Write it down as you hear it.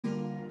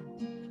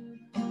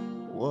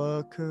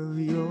work of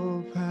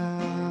your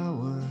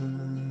power.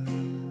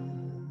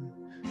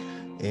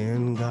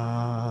 And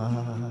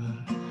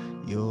God,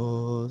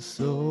 you're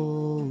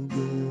so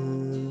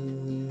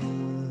good.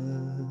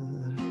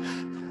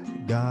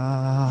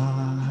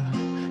 God,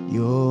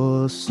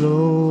 you're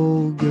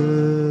so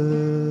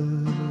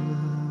good.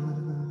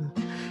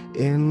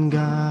 And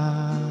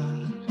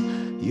God,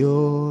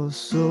 you're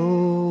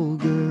so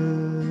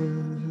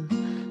good.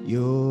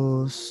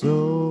 You're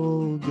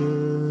so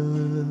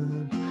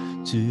good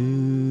to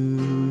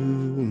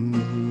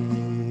me.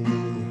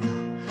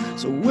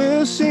 So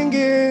we're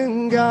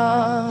singing,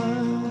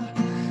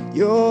 God,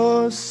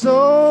 you're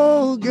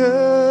so good.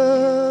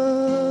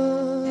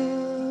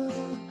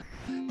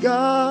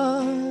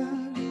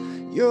 God,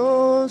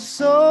 you're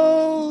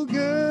so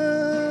good.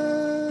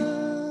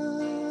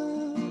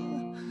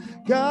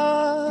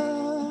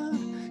 God,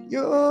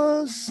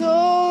 you're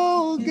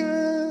so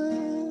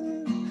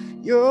good.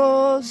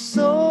 You're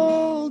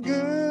so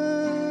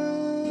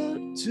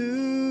good to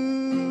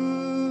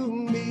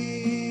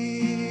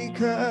me.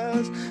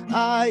 'Cause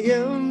I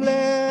am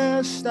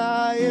blessed,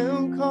 I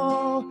am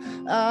called,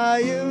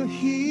 I am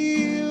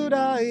healed,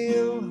 I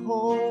am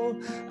whole,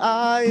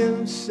 I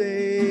am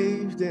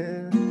saved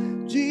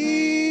in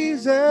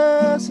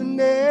Jesus'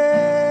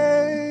 name.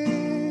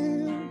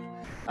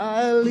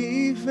 I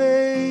live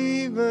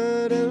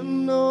favored,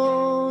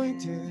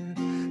 anointed,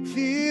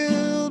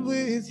 filled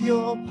with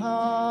your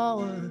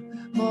power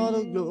for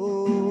the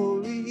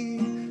glory.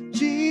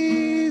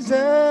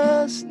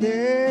 Jesus'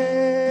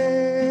 name.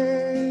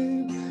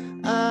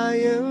 I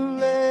am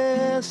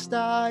blessed,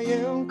 I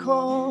am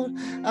called,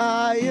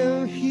 I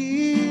am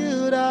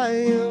healed, I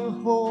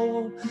am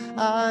whole,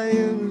 I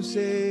am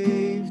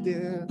saved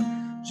in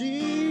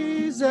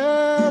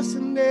Jesus'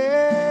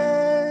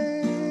 name.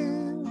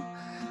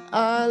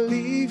 I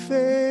live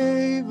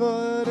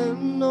favored,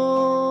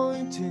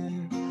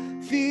 anointed,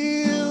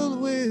 filled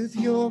with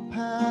your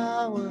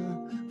power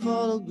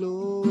for the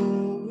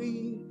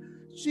glory.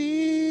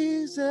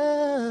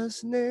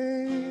 Jesus'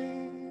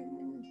 name.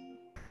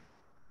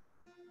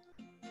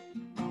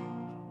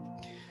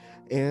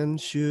 And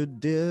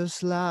should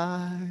this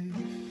life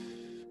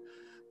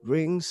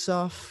bring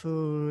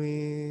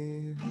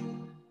suffering,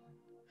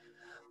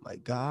 my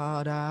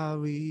God, I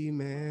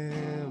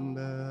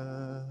remember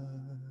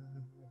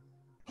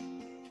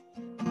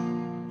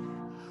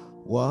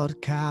what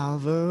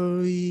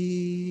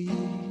Calvary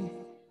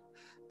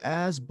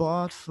has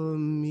bought for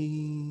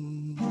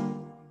me,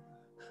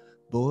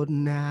 both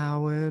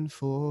now and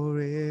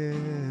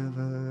forever.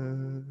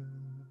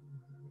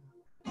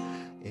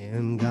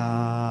 And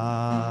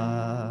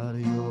God,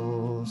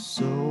 you're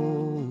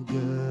so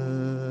good.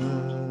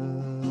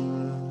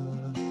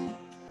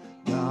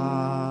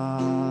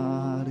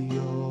 God,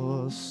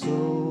 you're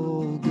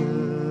so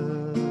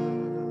good.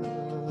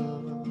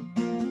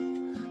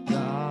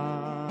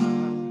 God,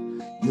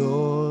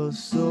 you're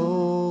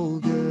so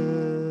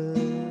good.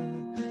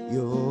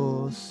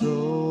 You're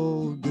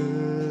so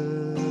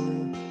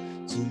good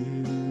to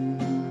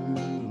me.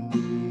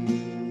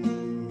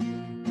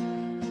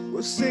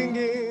 We're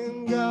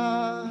singing,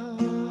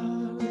 God,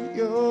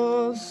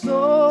 you're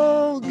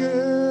so good.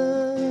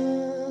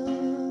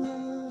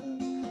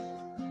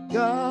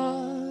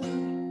 God,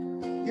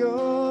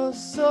 you're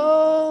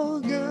so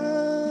good.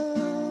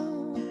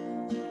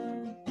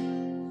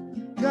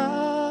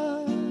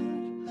 God,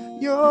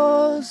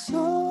 you're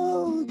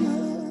so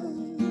good.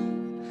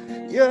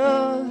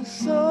 You're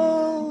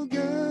so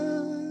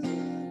good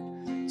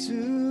to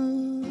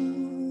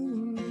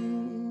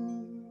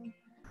me.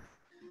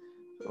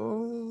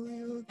 Oh,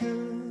 you're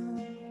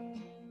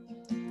good.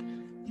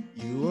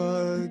 You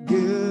are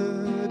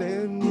good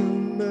and your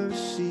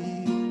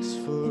mercy's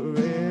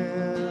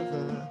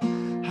forever.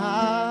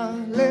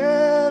 Hallelujah.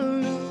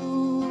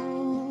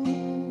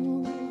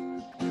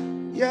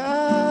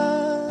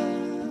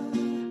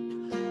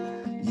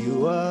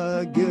 You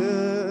are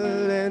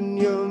good and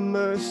your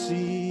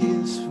mercy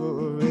is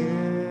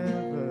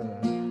forever.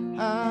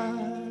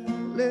 Hallelujah.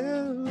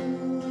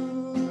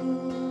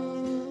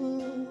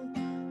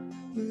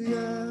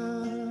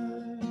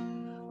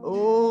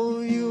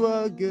 Oh, you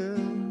are good.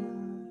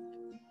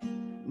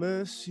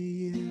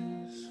 Mercy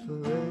is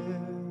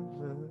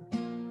forever.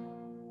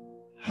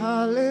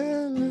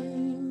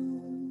 Hallelujah.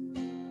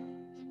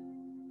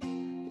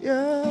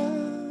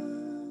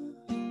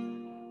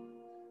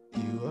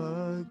 You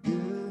are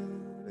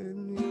good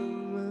and your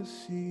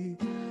mercy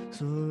is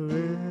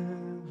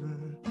forever.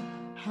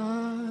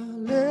 Hallelujah.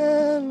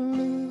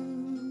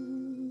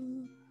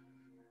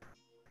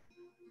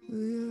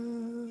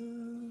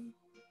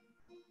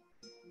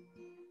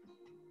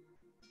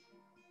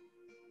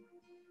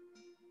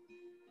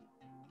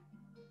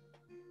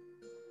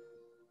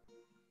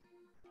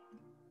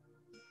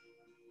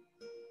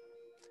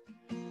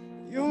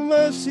 Your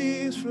mercy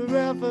is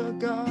forever,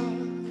 God.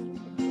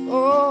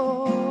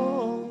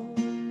 Oh,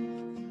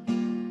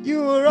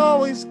 you are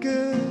always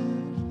good,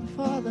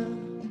 Father.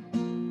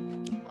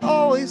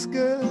 Always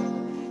good.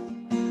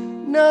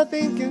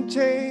 Nothing can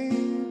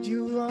change.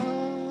 You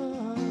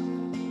are.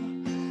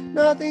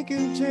 Nothing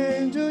can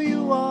change who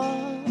you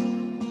are.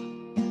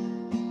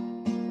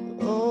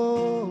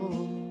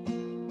 Oh,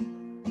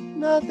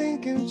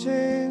 nothing can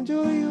change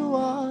who you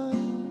are.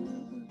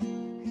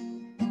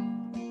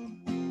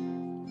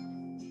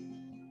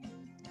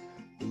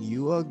 And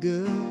you are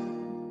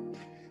good,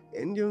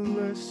 and your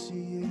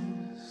mercy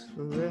is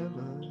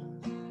forever.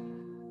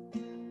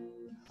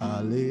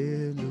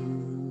 Hallelujah.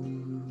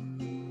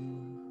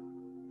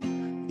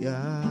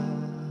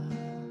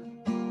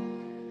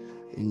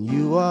 And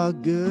you are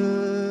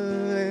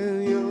good,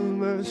 and your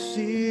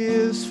mercy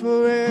is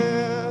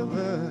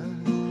forever.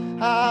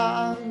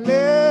 Hallelujah.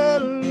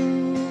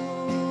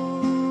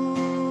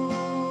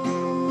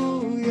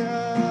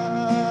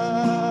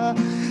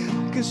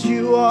 'Cause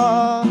you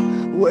are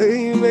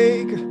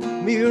waymaker,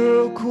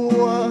 miracle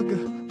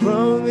worker,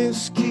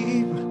 promise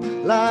keeper,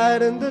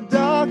 light in the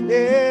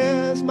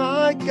darkness.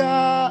 My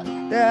God,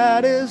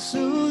 that is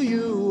who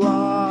you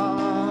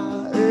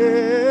are.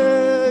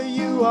 Yeah,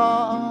 you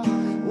are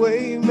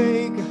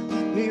waymaker,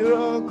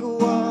 miracle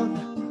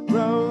worker,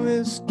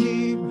 promise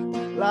keeper,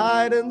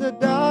 light in the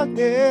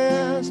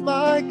darkness.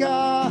 My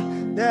God,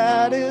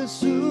 that is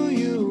who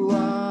you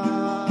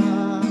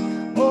are.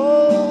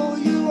 Oh,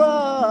 you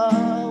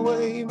are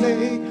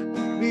waymaker,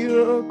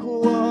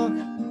 miracle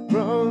worker,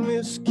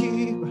 promise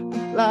keeper,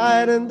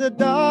 light in the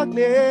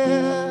darkness.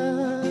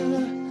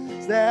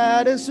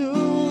 That is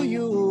who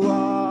you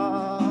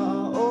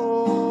are.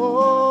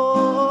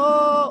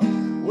 Oh,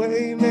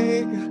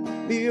 waymaker,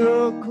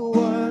 miracle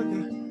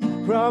worker,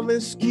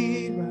 promise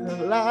keeper,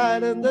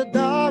 light in the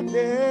darkness.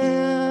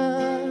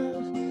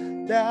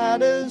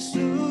 That is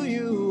who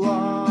you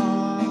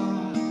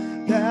are.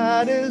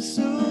 That is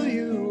who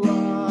you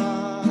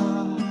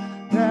are.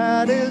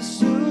 That is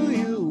who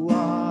you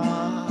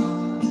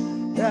are.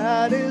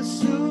 That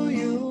is who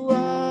you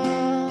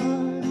are.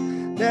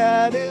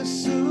 That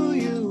is who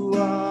you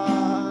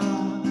are.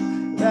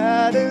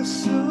 That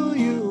is who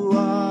you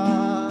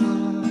are.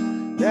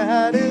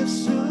 That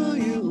is who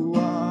you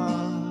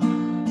are.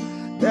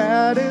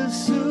 That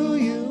is who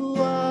you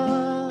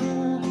are.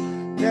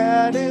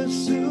 That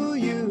is who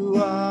you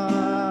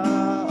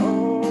are.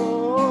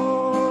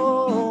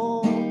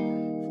 Oh,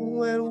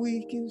 when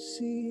we can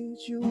see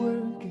it, you're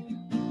working.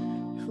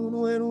 Even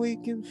when we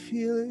can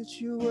feel it,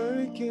 you're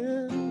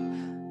working.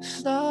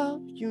 Stop,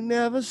 you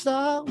never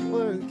stop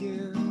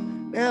working.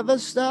 Never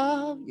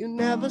stop, you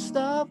never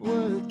stop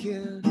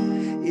working.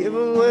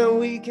 Even when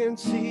we can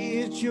see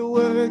it, you're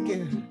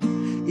working.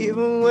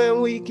 Even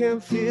when we can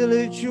feel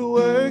it, you're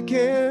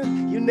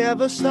working. You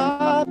never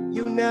stop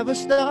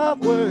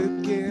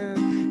working.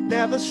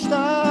 Never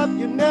stop,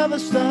 you never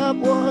stop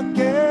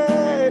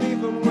working.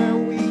 Even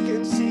when we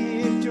can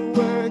see it, you're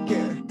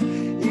working.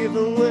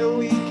 Even when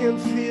we can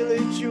feel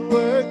it, you're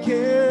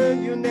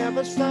working. You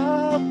never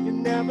stop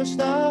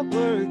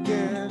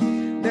working.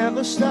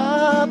 Never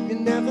stop, you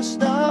never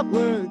stop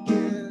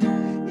working.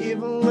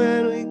 Even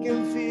when we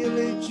can feel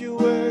it, you're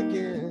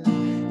working.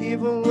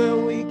 Even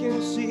when we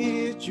can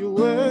see it, you're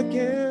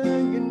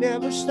working. You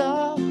never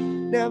stop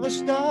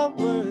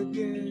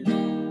working.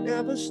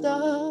 Never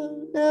stop,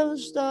 never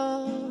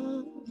stop.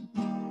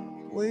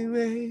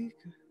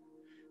 Waymaker,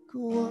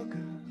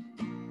 walker,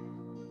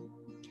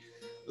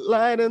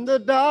 light in the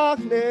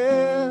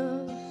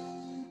darkness.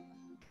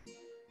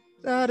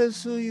 That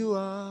is who you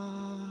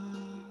are.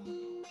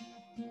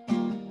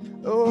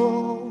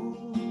 Oh,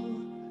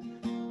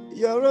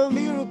 you're a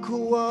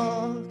miracle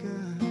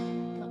worker.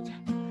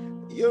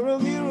 You're a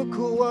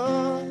miracle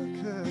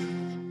worker.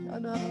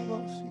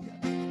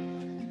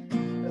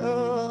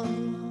 Oh,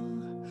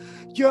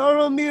 you're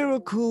a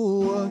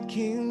miracle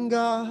working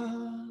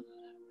God.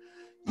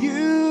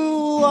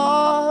 You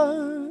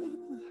are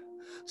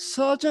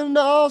such an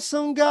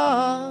awesome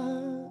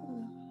God.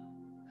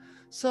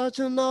 Such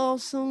an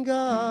awesome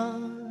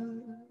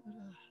God.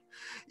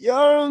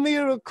 You're a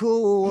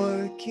miracle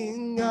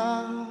working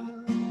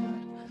God.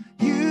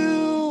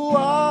 You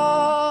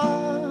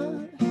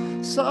are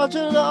such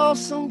an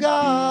awesome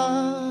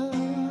God.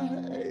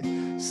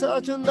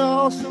 Such an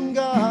awesome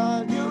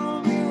God. You're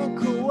a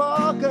miracle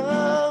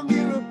worker,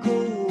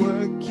 miracle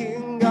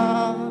working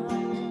God.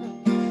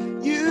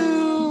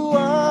 You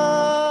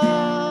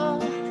are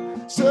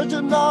such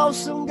an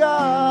awesome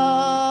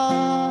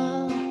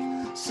God.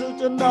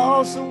 Such an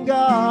awesome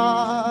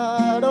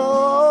God.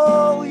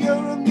 Oh, you're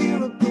a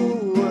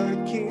miracle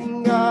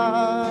working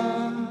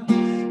God.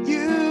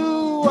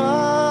 You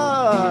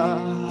are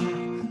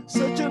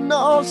such an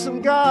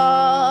awesome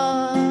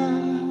God.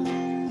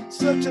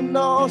 Such an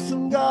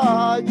awesome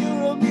God.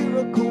 You're a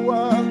miracle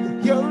worker.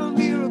 You're a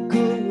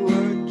miracle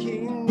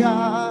working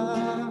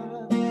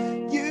God.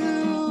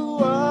 You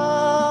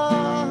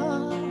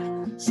are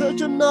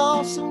such an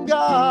awesome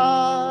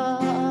God.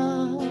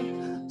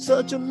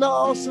 Such an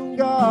awesome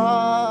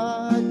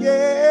God,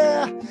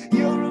 yeah.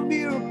 You're a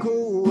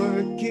miracle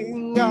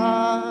working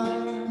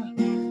God.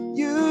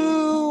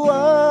 You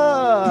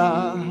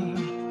are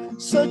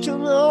such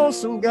an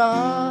awesome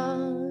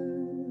God.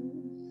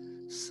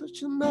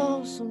 Such an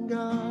awesome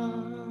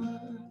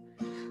God.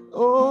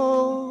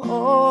 Oh,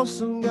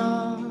 awesome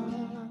God.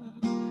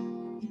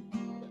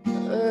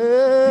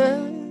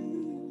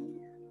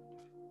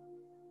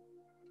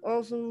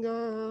 awesome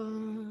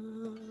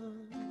God.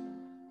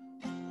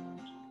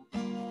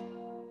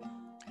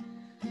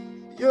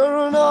 You're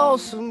an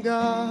awesome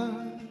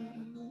God,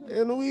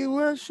 and we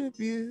worship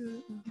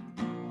you,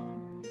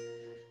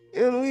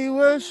 and we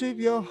worship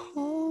your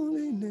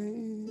holy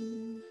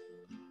name.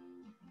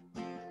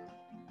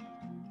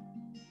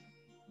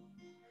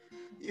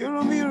 You're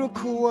a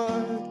miracle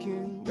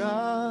working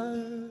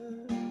God.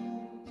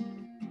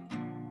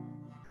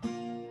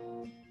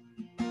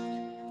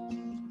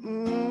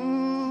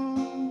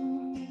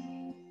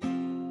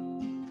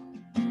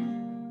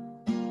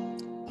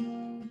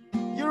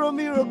 You're a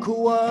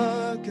miracle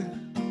worker.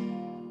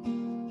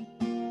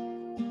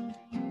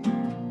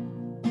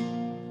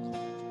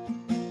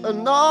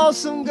 An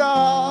awesome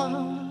God.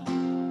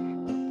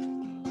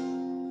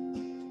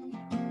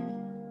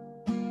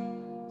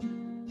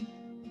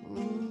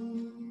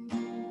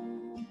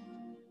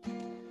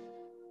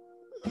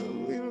 A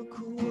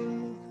miracle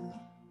worker.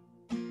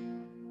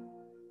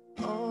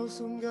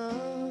 Awesome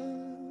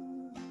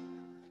God.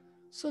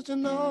 Such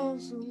an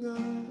awesome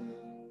God.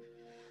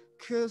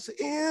 'Cause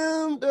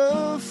in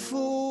the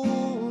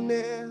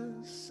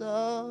fullness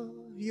of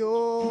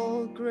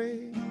your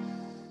grace,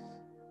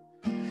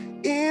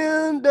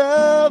 in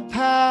the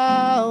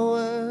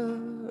power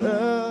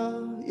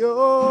of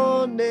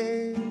your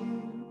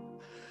name,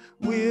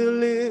 we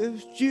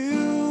lift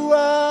you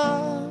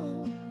up.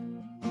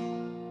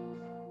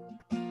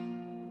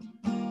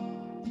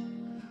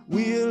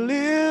 We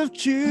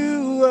lift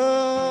you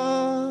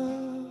up.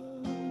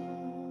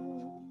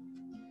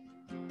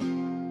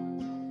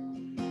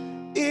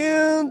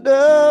 In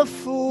the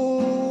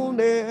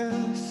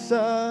fullness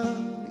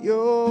of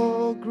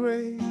your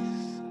grace,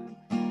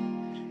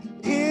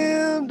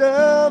 in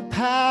the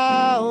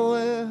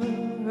power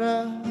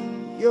of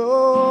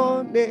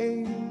your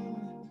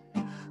name,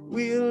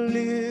 we'll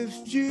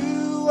lift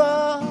you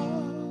up.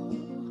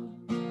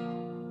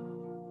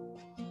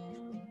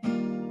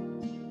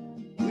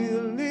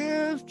 We'll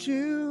lift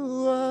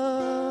you up.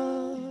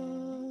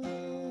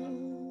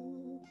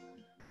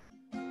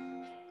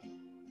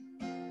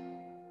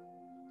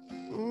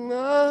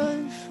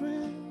 My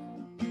friend,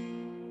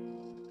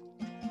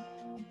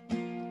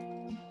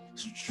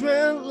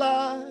 strength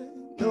like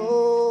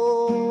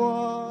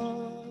no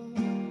one,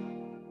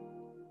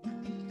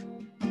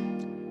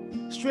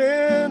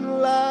 strength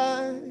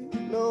like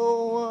no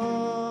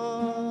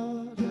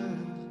other,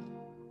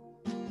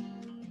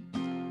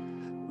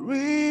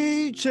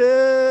 reaches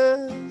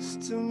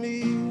to me.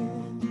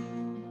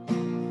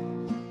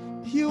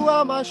 You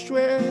are my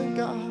strength,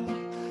 God.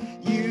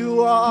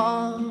 You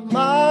are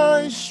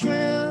my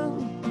strength.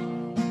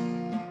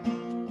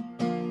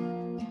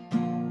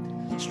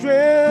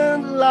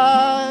 Strength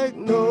like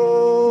no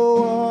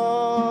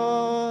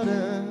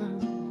other,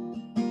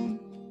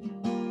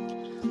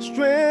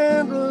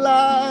 strength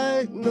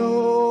like no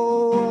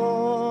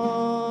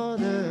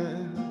other,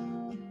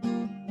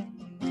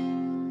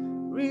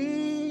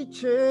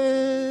 reaches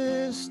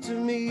to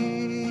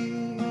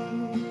me.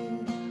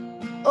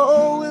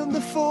 Oh, in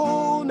the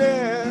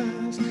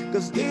fullness,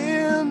 'cause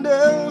in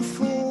the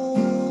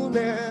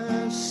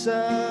fullness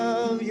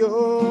of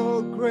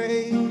your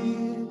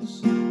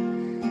grace,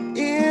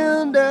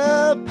 in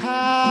the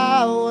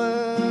power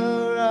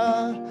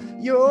of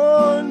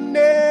your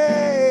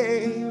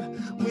name,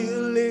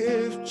 we'll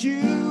lift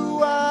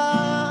you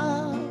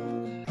up.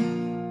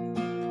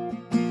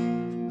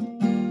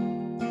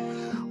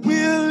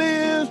 We'll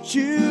lift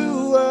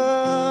you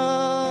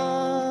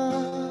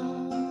up.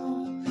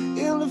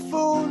 In the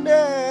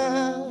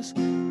fullness,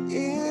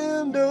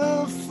 in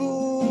the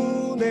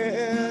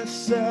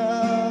fullness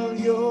of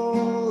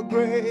your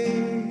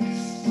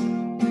grace,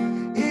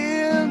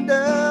 in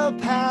the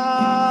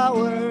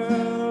power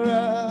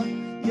of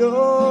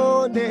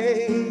your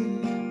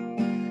name,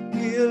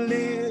 we'll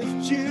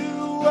lift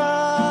you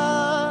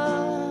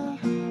up.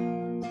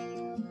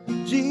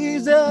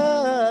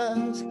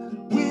 Jesus,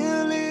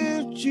 we'll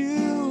lift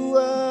you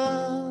up.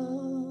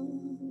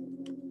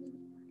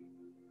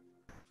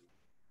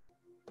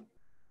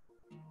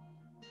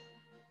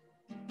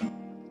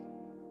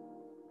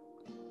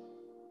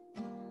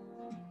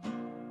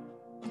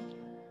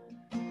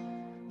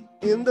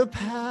 In the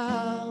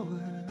power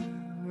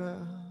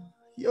of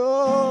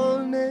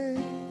your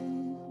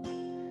name,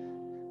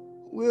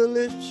 we'll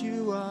lift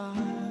you up.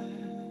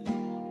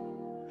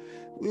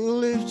 We'll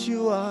lift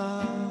you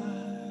up.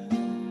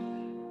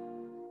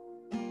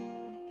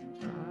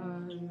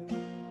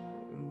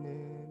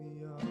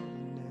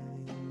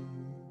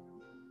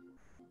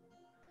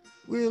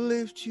 We'll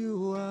lift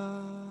you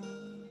up.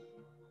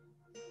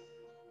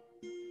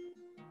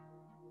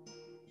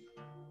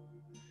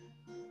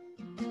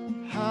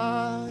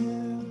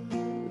 Higher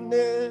than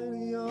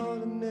any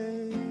other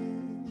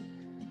name,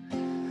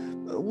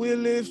 we'll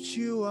lift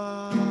you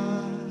up.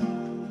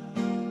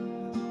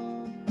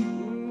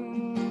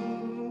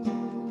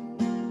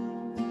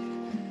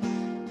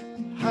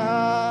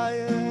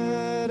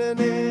 Higher than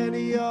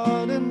any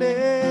other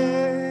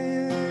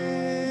name,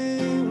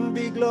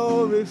 be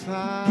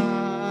glorified.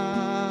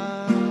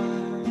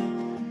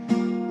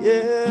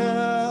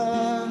 Yeah.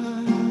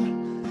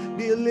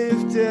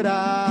 lifted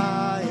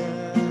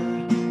higher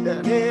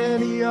than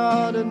any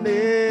other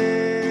name.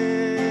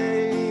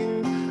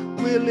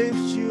 We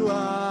lift you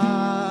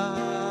high.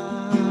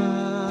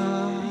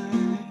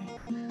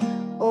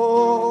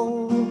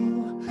 Oh,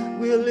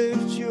 we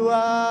lift you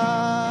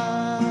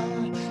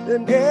high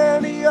than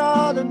any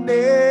other name.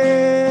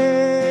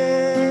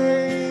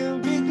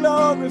 Be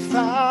glorified,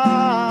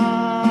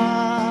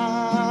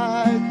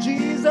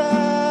 Jesus.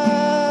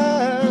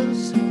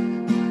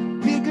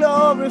 Be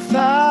glorified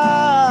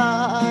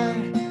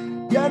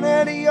than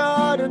any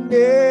other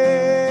name.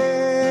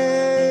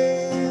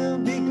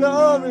 Be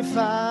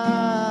glorified.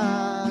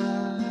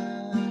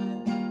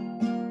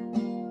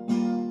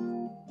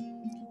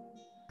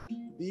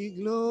 Be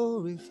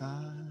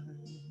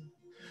glorified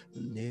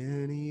than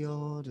any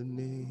other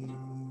name.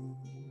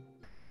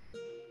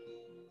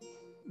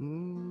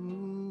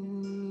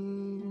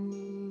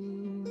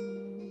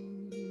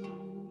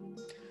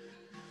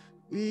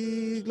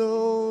 Be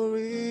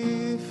glorified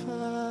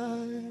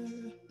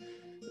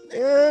than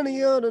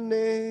any other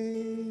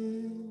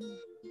name.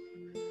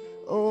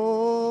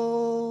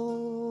 Oh,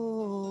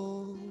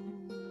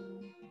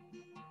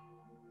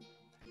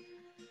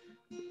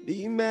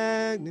 be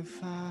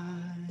magnified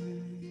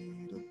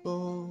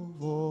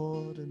above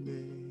all the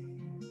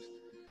names.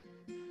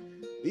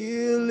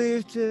 Be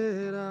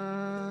lifted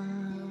high.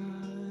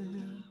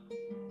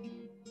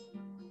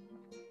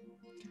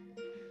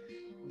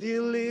 Be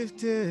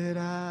lifted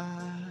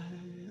high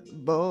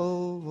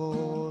above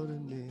all the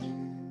names.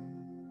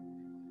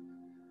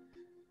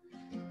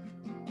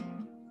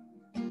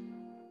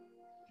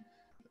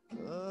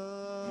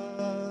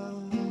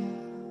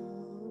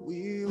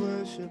 We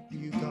worship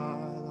you,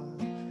 God,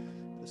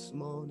 this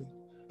morning.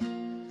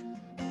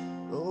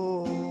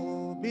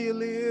 Oh, be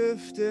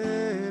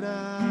lifted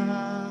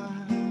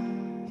high.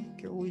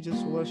 Can we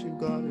just worship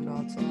God in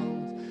our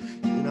tongues,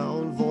 in our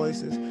own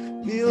voices?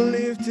 Be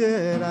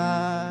lifted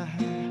high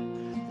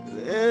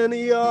than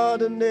any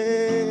other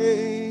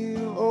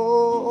name.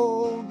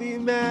 Oh, be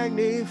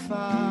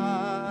magnified.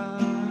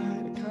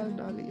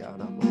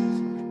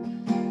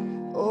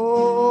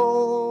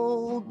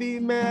 Oh, be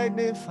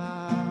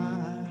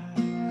magnified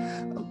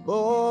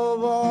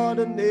above all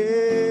the names.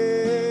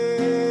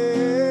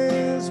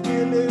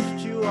 We lift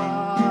you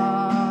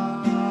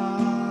high.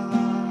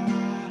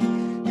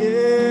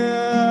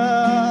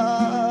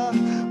 Yeah,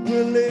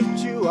 we lift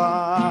you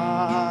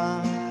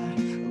high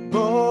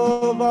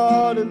above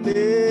all the names.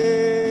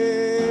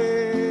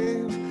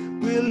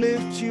 We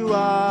lift you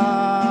high,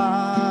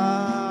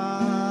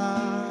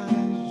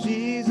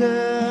 Jesus.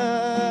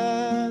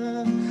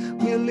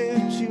 We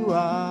lift you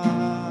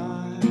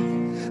high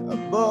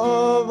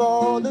above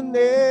all the names.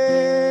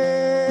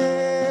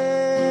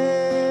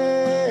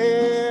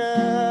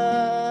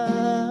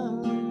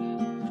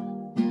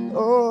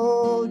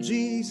 Oh,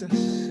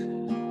 Jesus,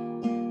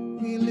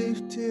 we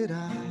lift it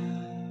high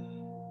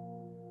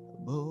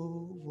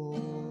above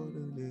all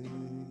the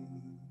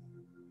names.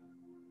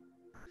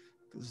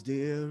 'Cause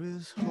there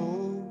is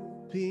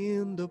hope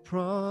in the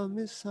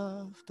promise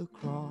of the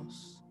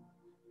cross.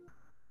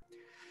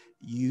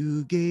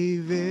 You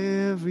gave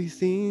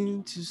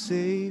everything to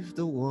save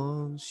the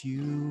ones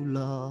you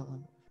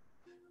love.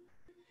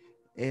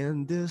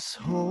 And this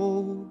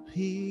hope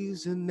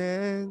is an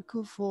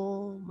anchor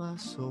for my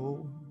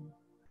soul.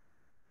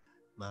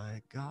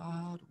 My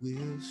God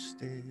will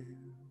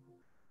stand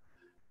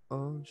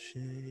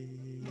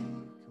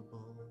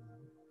unshakable.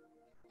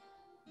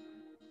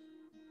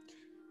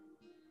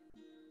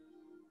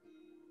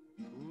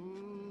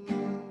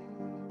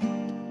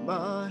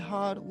 My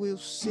heart will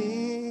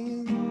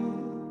sing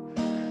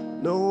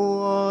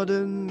no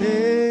other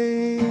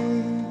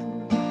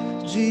name.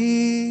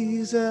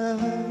 Jesus,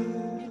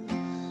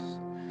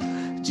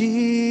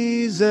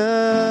 Jesus,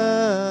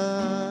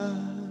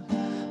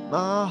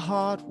 my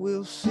heart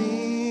will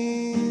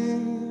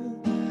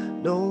sing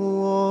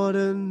no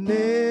other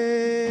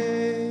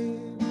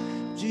name.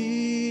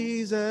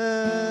 Jesus,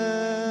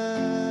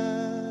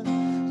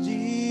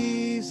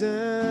 Jesus,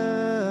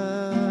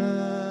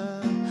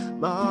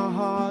 my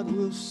heart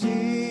will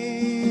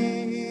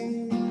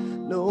sing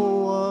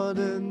no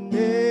other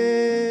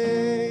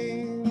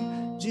name.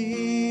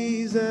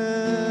 Jesus,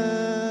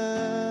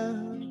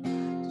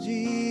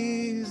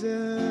 Jesus,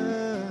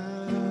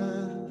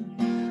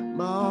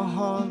 my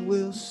heart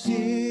will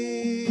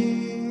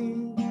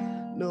sing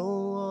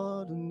no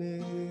other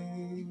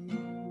name.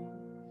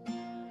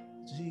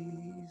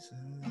 Jesus,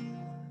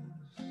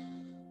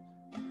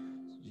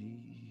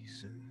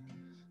 Jesus.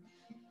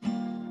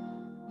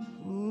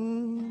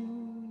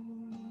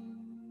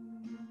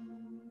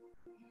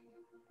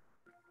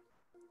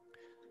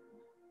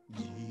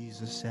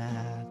 Jesus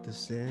at the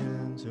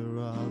center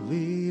of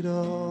it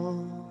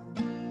all.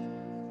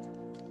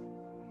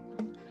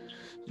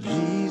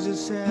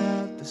 Jesus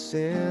at the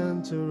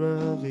center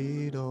of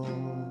it all.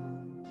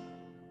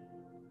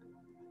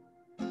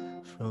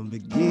 From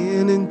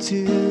beginning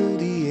to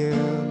the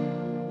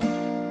end,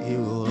 it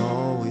will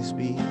always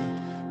be,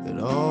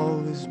 it'll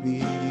always be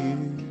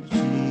you,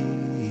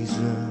 Jesus.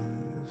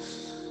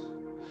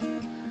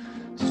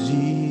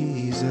 Jesus.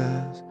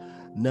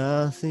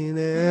 Nothing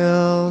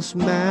else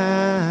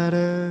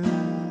matters.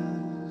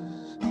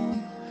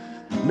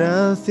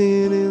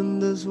 Nothing in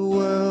this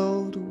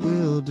world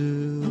will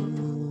do.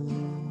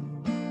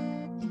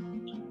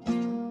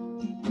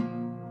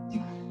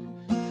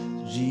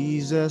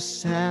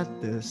 Jesus at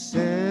the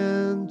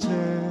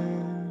center.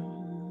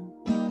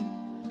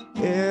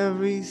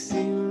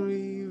 Everything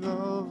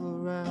revolves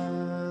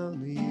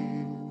around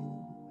you.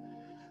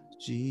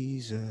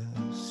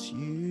 Jesus,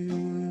 you.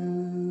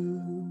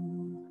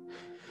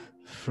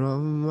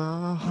 From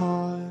my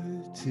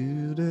heart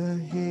to the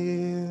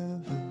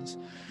heavens,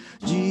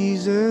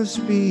 Jesus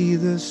be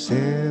the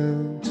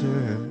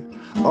center.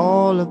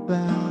 All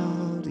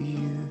about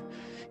you.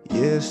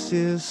 Yes,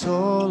 it's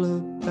all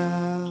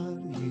about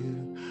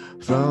you.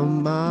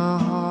 From my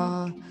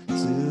heart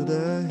to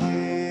the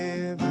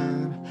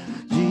heaven,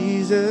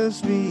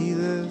 Jesus be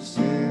the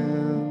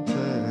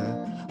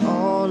center.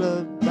 All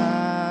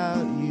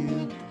about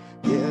you.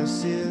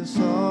 Yes, it's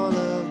all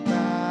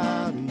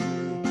about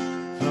you.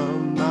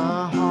 From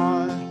my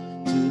heart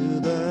to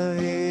the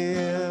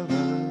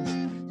heavens,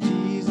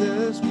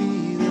 Jesus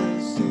be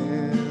the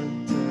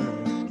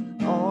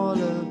center. All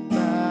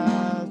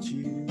about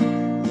you.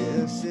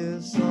 Yes,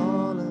 it's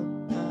all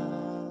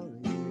about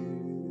you.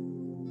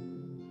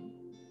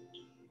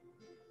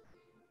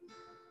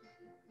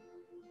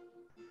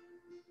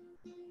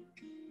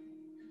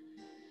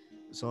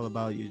 It's all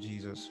about you,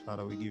 Jesus.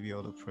 Father, we give you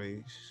all the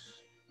praise.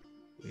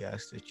 We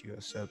ask that you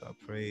accept our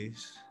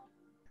praise,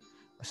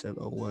 accept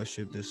our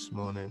worship this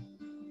morning.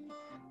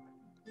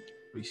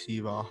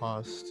 Receive our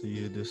hearts to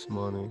you this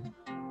morning.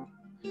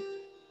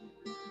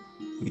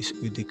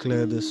 We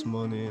declare this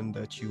morning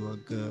that you are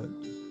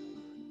good,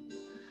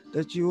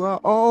 that you are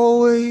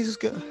always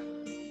good.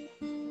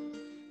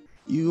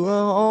 You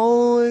are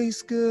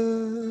always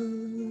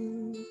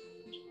good.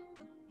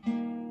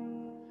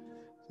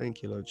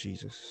 Thank you, Lord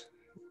Jesus.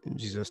 In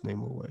Jesus'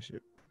 name we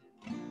worship.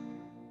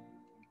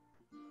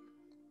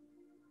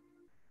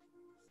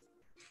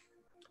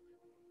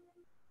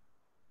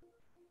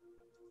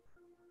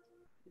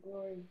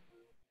 Glory.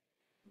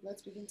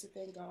 Let's begin to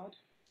thank God.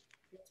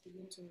 Let's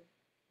begin to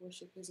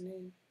worship his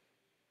name.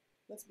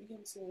 Let's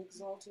begin to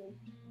exalt him,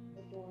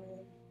 adore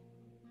him.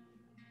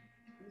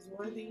 He's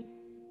worthy.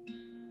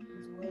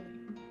 He's worthy.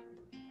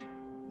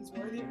 He's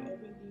worthy of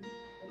everything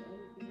and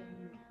anything that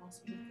we may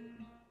possibly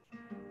think,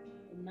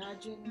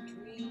 imagine,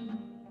 dream.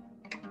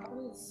 God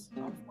is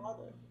our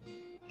Father.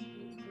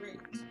 He's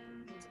great.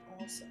 He's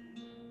awesome.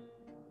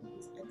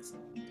 He's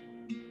excellent.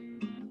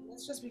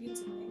 Let's just begin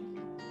to thank him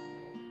that we're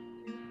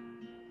here,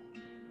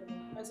 that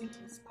we're present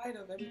in spite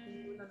of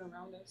everything going on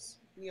around us.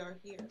 We are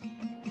here,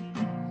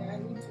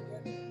 gathering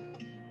together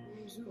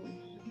through Zoom,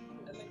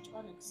 through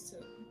electronics to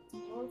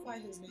glorify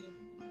his name,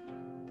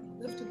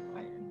 to lift him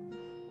higher,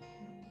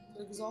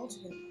 to exalt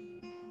him,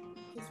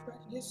 to spread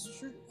his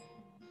truth,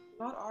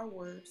 not our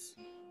words,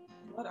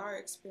 not our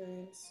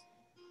experience,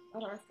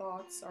 not our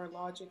thoughts, our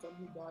logic on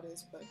who God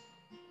is, but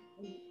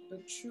the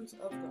truth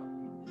of God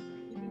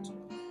given to us.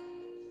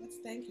 Let's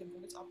thank him for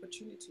this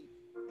opportunity,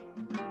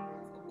 this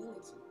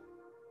ability.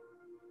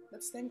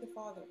 Let's thank the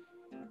Father.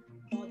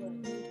 Father, I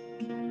thank you.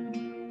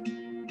 Thank you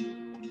for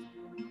this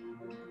moment.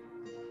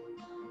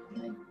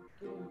 Thank you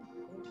for the life you've given me. Thank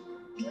you for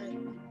the breath you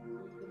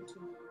breathed into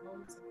my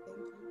lungs. I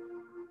thank you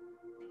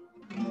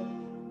for power.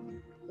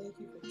 Thank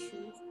you for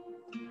truth.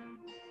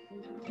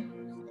 Thank you for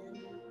understanding.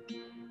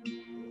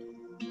 Thank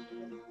you for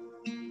knowledge.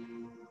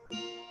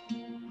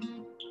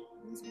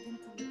 Let's begin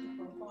to lift up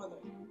our Father.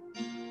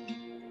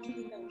 One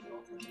thing that we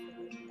all tend to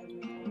forget as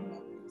we're growing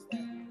up is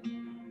that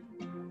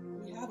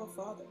we have a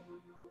Father,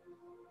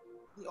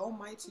 the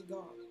Almighty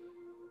God.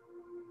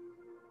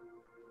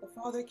 The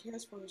Father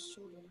cares for his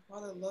children. The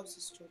Father loves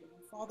his children.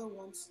 The Father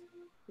wants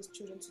his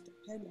children to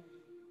depend on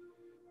him.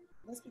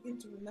 Let's begin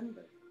to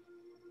remember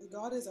that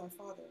God is our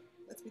Father.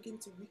 Let's begin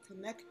to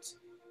reconnect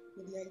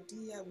with the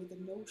idea, with the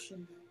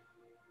notion that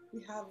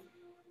we have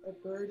a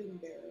burden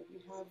bearer. We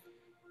have a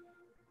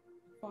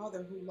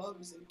Father who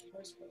loves and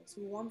cares for us,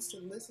 who wants to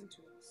listen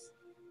to us,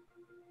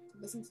 to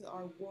listen to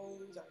our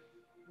woes, our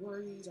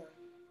worries, our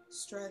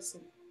stress,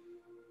 and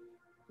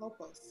help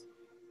us.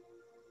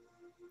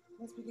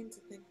 Let's begin to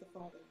thank the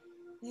Father.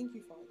 Thank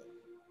you, Father,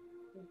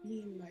 for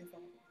being my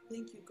Father.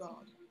 Thank you,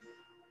 God,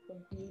 for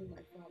being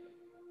my Father.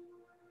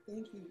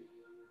 Thank you.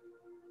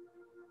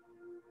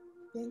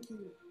 Thank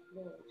you,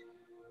 Lord.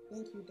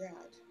 Thank you,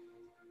 Dad.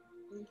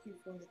 Thank you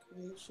for the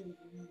creation of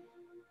me.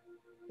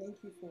 Thank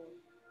you for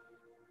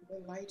the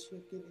light you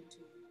have given to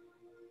me.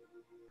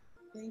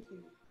 Thank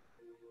you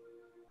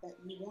that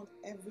you want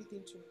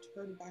everything to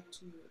return back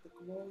to you, the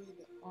glory,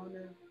 the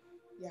honor,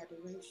 the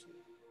adoration.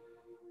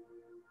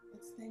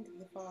 Let's thank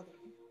the Father,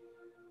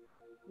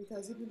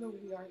 because even though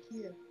we are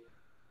here,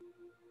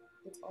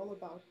 it's all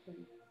about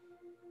him.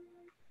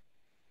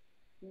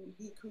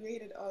 He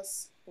created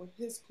us for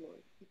his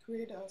glory. He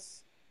created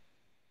us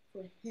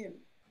for him.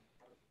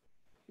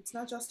 It's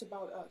not just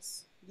about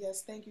us.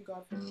 Yes, thank you,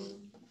 God, for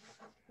him.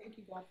 Thank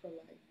you, God, for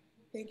life.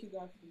 Thank you,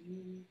 God, for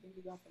me. Thank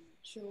you, God, for my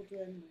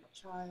children, my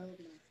child,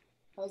 my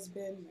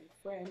husband, my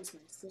friends, my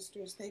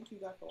sisters. Thank you,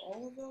 God, for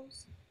all of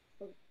those.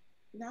 But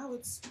now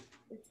it's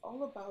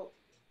all about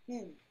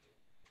Him.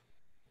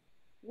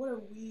 What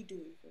are we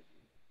doing for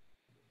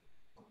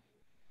Him?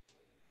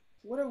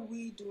 What are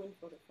we doing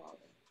for the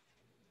Father?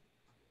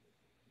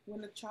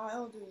 When a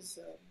child is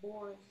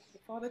born, the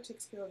father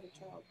takes care of the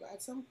child, but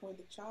at some point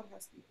the child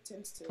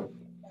tends to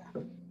give back,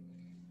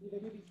 either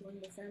maybe joining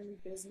the family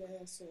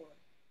business or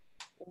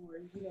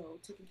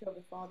taking care of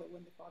the father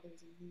when the father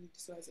is in need,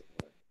 so as it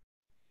were.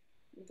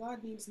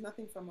 God needs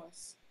nothing from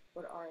us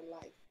but our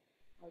life,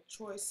 our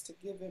choice to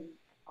give Him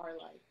our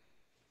life,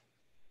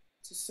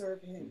 to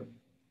serve Him.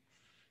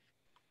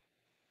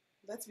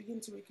 Let's begin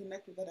to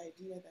reconnect with that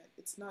idea that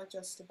it's not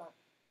just about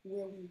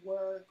where we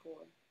work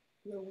or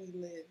where we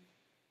live,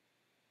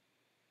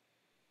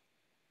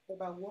 but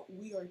about what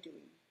we are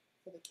doing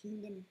for the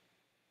kingdom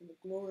and the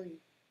glory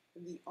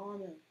and the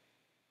honor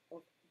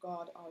of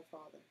God our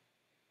Father.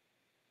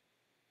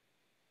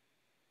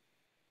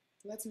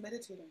 Let's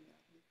meditate on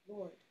that.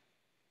 Lord,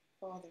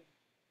 Father,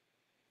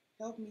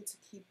 help me to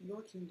keep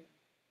your kingdom,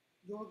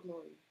 your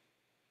glory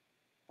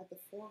at the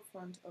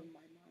forefront of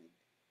my mind.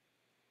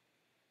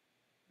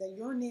 That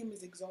your name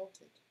is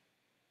exalted,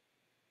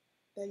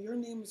 that your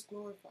name is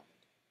glorified,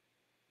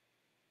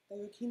 that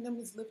your kingdom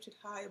is lifted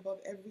high above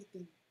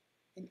everything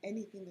and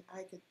anything that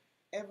I could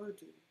ever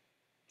do,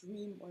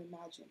 dream, or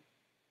imagine.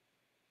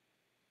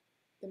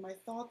 That my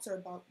thoughts are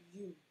about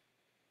you.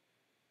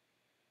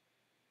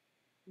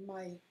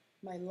 My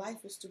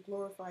life is to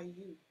glorify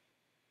you.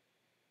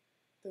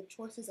 The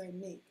choices I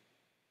make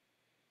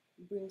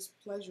brings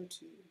pleasure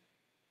to you.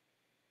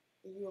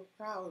 That you are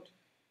proud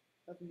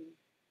of me.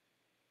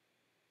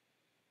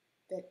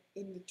 That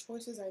in the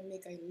choices I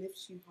make, I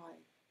lift you high.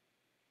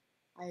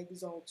 I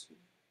exalt you.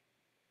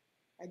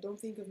 I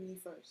don't think of me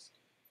first,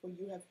 for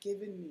you have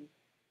given me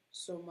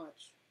so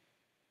much.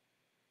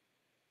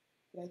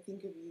 But I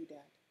think of you, Dad.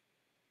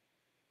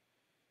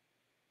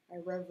 I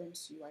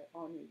reverence you. I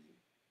honor you.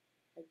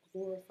 I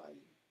glorify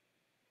you.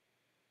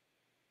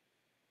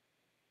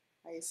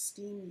 I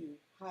esteem you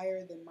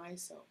higher than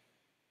myself,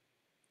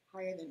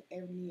 higher than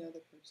any other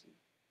person.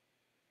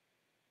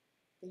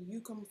 That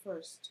you come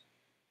first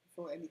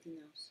before anything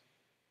else.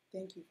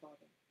 Thank you,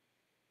 Father.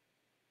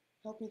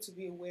 Help me to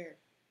be aware.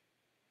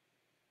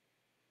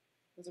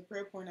 There's a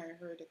prayer point I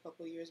heard a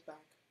couple of years back,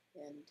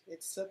 and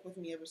it stuck with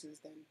me ever since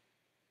then.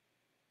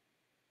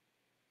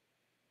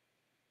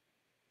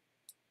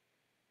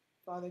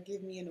 Father,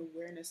 give me an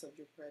awareness of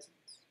your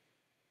presence.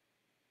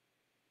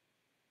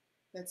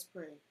 Let's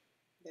pray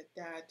that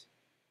Dad,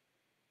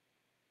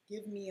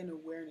 give me an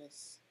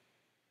awareness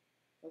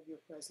of your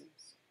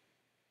presence.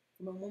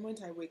 From the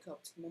moment I wake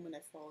up to the moment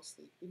I fall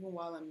asleep, even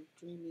while I'm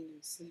dreaming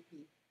and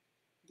sleeping,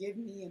 give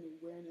me an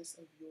awareness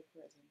of your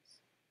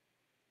presence.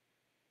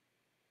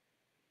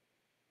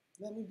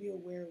 Let me be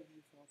aware of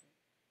you, Father.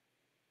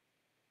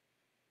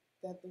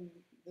 That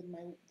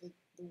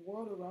the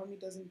world around me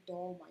doesn't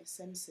dull my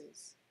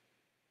senses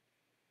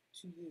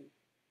to you.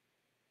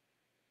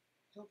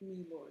 Help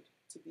me, Lord,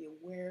 to be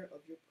aware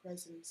of your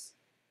presence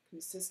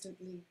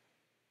consistently,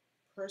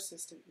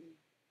 persistently.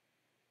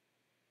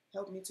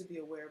 Help me to be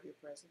aware of your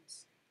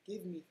presence.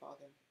 Give me,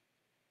 Father,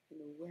 an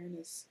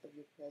awareness of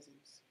your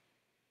presence.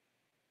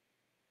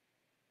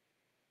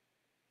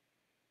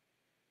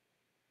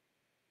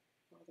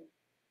 Father,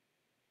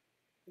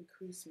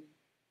 increase me.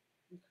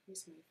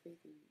 Increase my faith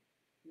in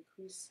you.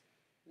 Increase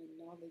my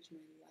knowledge, my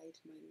light,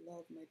 my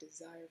love, my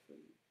desire for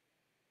you.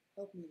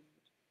 Help me,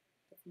 Lord,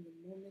 that from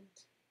the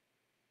moment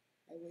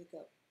I wake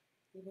up,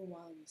 even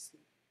while I'm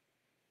asleep,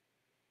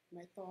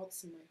 my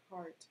thoughts and my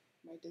heart,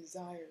 my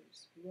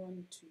desires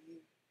run to you.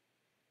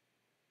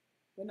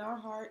 When our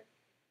heart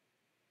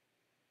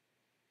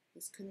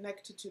is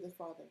connected to the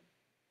Father,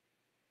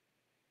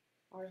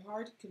 our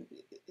heart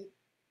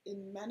it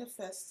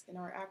manifests in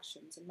our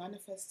actions, it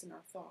manifests in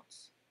our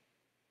thoughts.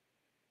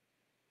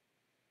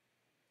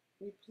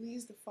 We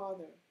please the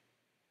Father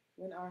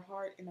when our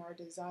heart and our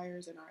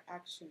desires and our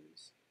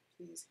actions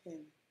please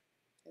Him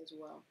as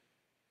well.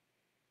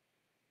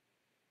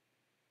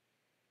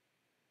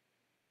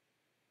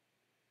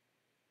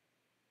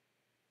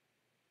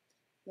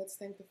 Let's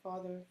thank the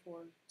Father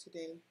for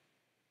today.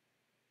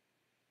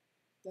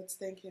 Let's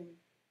thank Him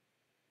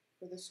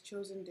for this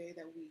chosen day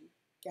that we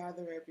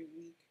gather every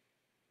week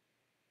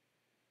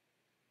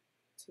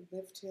to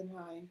lift Him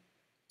high,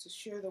 to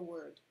share the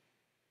word.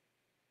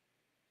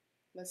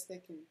 Let's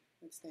thank Him.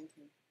 Let's thank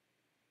Him.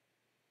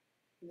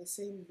 In the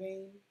same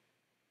vein,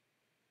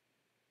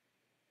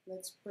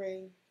 let's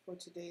pray for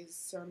today's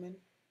sermon.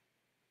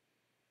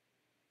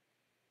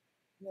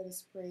 Let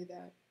us pray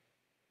that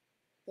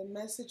the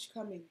message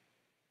coming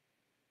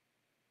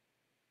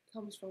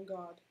comes from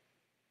God,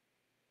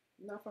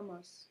 not from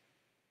us,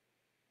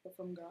 but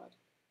from God.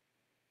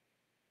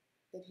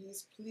 That He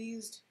is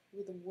pleased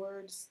with the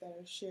words that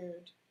are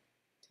shared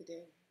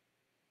today.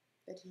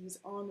 That He is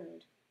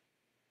honored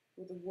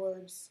with the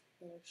words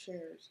that are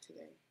shared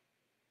today.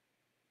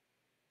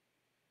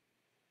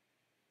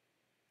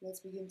 Let's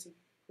begin to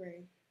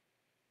pray.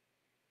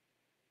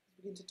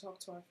 begin to talk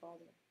to our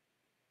Father.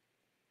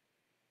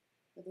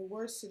 That the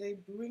words today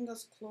bring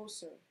us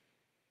closer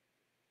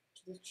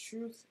to the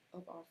truth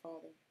of our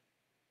Father.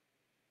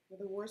 That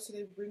the words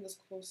today bring us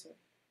closer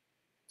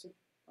to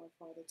our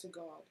Father, to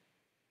God.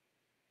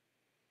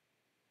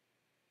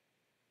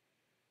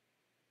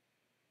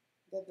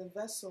 That the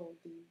vessel,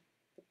 the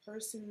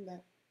person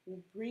that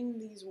will bring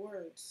these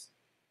words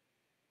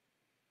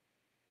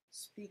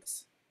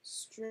speaks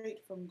straight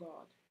from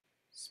God,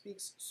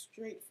 speaks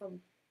straight from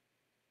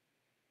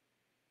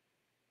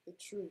the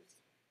truth.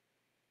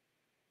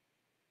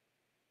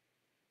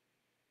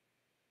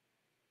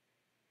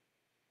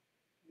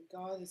 And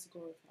God is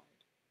glorified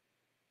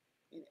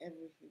in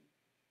everything.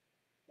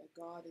 That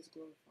God is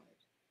glorified.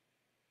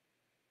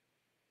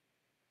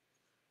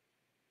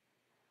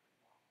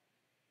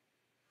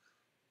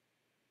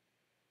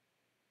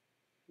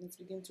 Let's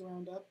begin to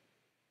round up.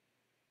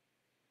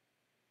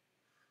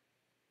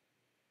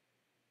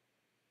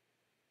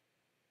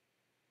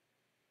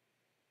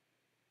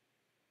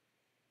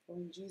 For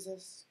in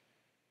Jesus'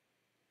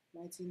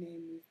 mighty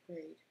name we've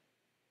prayed.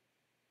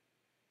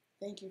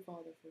 Thank you,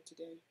 Father, for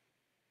today.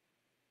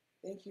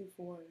 Thank you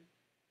for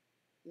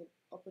the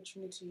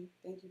opportunity.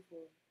 Thank you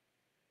for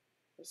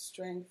the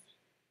strength.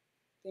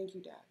 Thank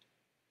you, Dad.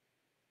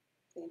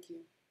 Thank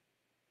you.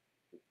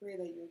 We pray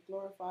that you're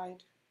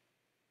glorified.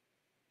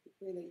 We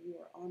pray that you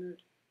are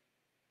honored.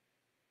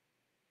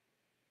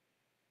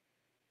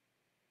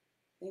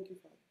 Thank you,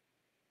 Father.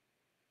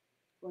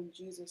 For in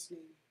Jesus'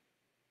 name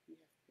we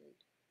have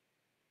prayed.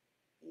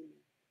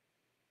 Amen.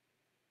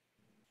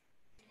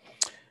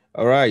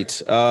 All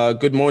right.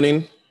 Good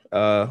morning,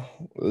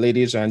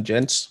 ladies and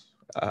gents.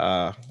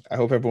 I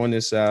hope everyone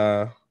is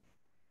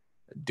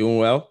doing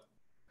well.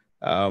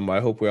 I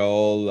hope we're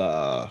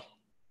all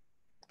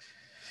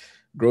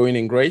growing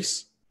in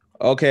grace.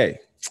 Okay.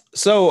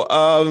 So,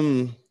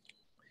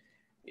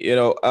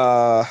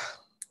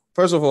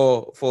 first of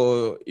all,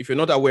 for if you're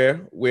not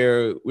aware,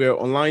 we're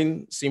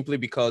online simply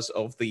because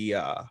of the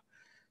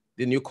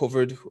new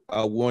COVID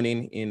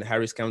warning in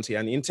Harris County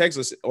and in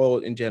Texas, all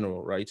in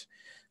general, right?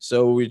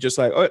 So we're just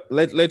like, oh,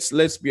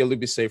 let's be a little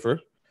bit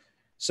safer.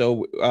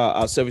 So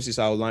our services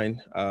are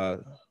online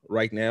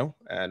right now,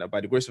 and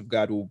by the grace of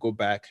God, we'll go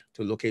back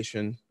to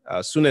location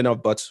soon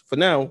enough. But for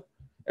now,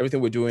 everything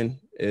we're doing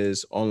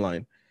is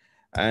online,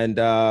 and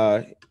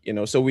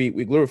so we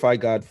glorify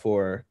God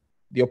for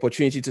the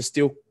opportunity to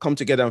still come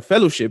together and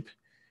fellowship,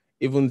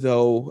 even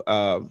though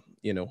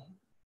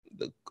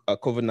the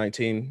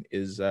COVID-19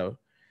 is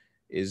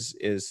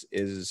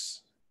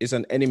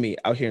an enemy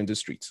out here in the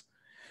streets.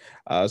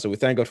 So we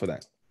thank God for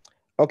that.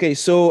 Okay,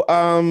 so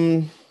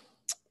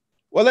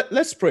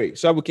let's pray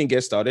so we can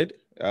get started.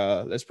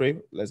 Let's pray.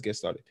 Let's get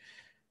started.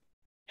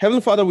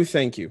 Heavenly Father, we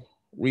thank you.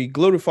 We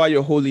glorify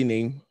your holy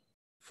name.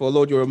 For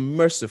Lord, you're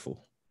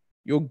merciful.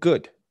 You're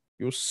good.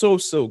 You're so,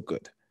 so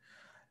good.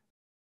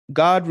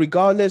 God,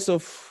 regardless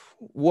of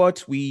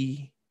what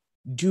we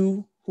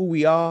do, who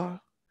we are,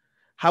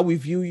 how we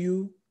view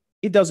you,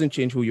 it doesn't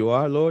change who you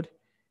are, Lord.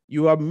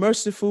 You are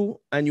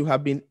merciful and you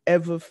have been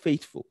ever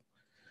faithful.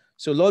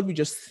 So, Lord, we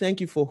just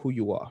thank you for who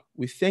you are.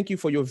 We thank you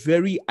for your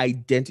very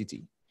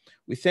identity.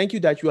 We thank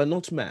you that you are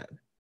not man.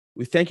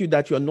 We thank you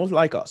that you are not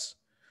like us.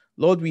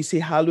 Lord, we say,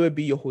 hallowed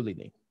be your holy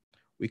name.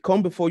 We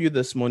come before you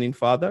this morning,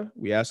 Father.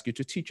 We ask you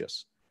to teach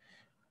us.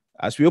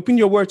 As we open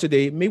your word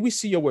today, may we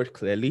see your word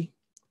clearly.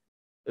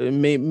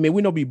 May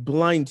we not be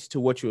blind to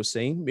what you're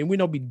saying. May we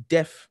not be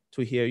deaf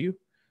to hear you.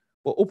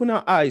 But open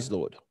our eyes,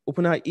 Lord.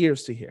 Open our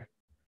ears to hear.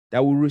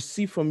 That we'll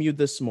receive from you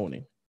this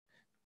morning.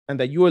 And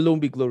that you alone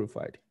be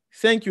glorified.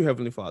 Thank you,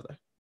 Heavenly Father.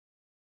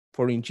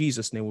 For in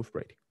Jesus' name we've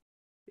prayed.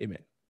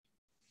 Amen.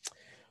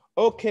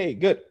 Okay,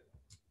 good.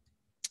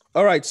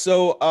 All right,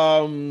 so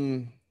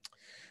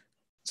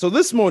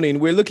this morning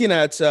we're looking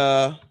at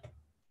a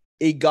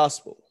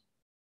gospel,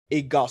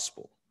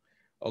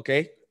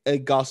 okay, a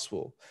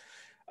gospel,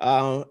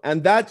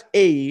 and that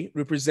A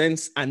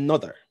represents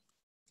another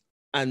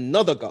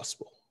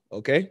gospel,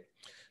 okay?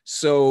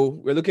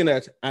 So we're looking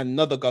at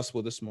another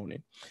gospel this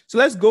morning. So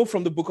let's go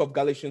from the book of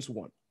Galatians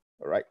 1,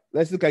 all right?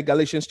 Let's look at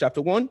Galatians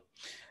chapter 1,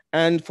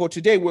 and for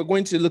today we're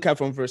going to look at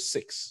from verse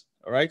 6,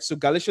 all right? So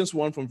Galatians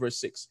 1 from verse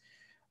 6.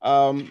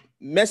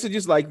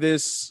 Messages like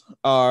this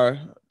are,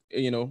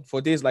 for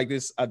days like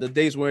this are the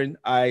days when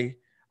I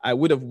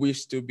would have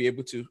wished to be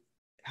able to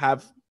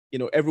have,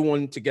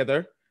 everyone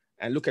together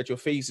and look at your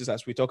faces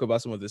as we talk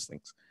about some of these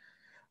things.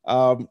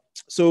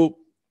 So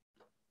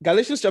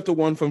Galatians chapter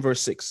 1 from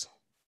verse 6,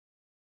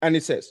 and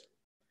it says,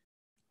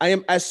 I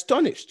am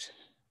astonished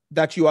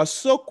that you are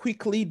so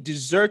quickly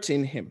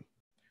deserting him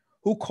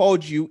who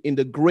called you in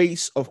the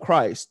grace of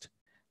Christ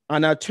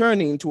and are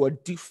turning to a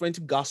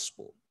different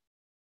gospel.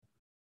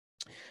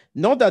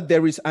 Not that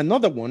there is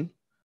another one,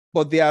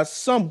 but there are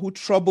some who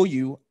trouble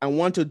you and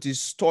want to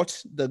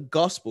distort the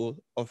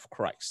gospel of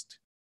Christ.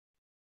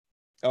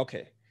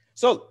 Okay,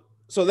 so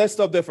let's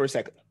stop there for a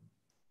second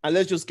and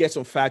let's just get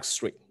some facts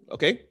straight,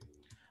 okay?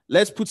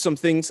 Let's put some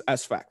things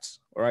as facts,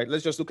 all right?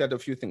 Let's just look at a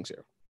few things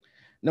here.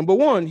 Number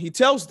one, he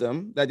tells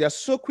them that they are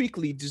so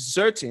quickly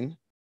deserting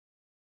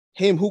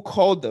him who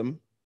called them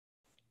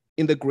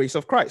in the grace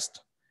of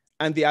Christ.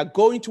 And they are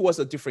going towards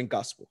a different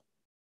gospel.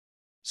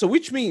 So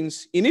which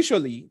means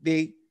initially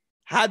they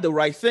had the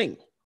right thing,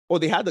 or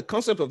they had the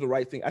concept of the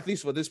right thing, at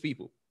least for these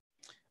people,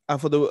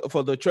 and for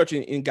the church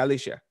in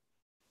Galatia.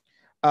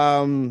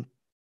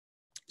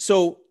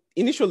 So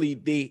initially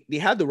they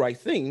had the right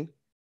thing,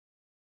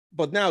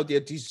 but now they're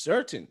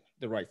deserting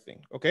the right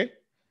thing, okay?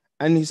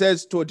 And he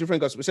says to a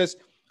different gospel, he says,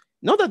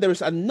 not that there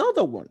is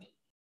another one.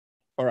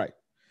 All right.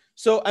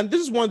 So, and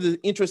this is one of the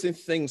interesting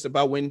things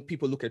about when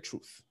people look at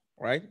truth,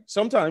 right?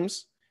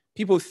 Sometimes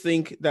people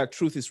think that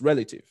truth is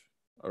relative,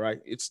 all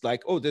right? It's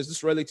like, oh, there's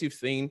this relative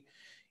thing,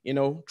 you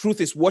know, truth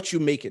is what you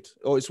make it,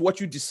 or it's what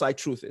you decide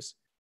truth is.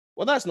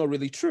 Well, that's not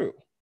really true,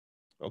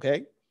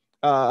 okay?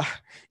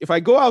 If I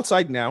go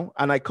outside now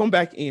and I come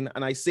back in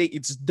and I say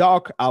it's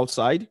dark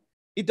outside,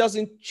 it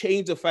doesn't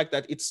change the fact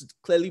that it's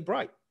clearly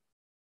bright.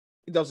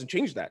 It doesn't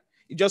change that.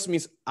 It just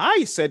means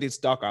I said it's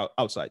dark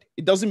outside.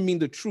 It doesn't mean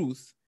the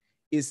truth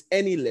is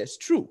any less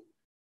true.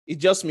 It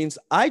just means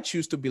I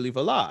choose to believe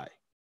a lie.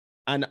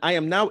 And I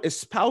am now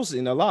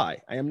espousing a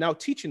lie. I am now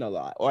teaching a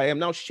lie, or I am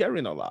now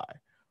sharing a lie,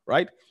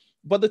 right?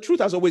 But the truth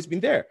has always been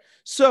there.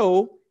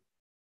 So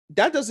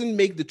that doesn't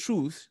make the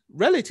truth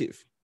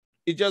relative.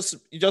 It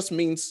just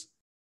means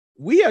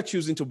we are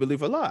choosing to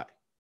believe a lie.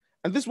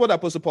 And this is what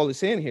Apostle Paul is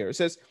saying here. It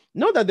says,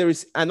 not that there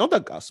is another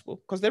gospel,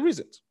 because there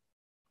isn't.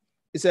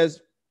 It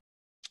says,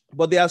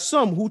 but there are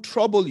some who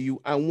trouble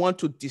you and want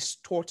to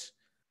distort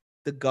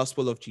the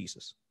gospel of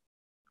Jesus,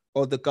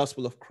 or the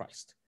gospel of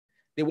Christ.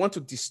 They want to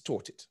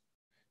distort it.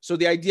 So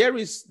the idea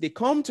is they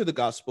come to the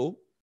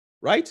gospel,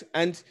 right?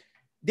 And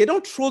they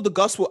don't throw the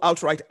gospel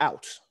outright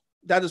out.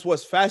 That is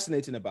what's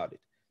fascinating about it.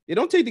 They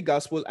don't take the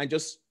gospel and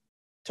just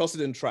toss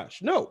it in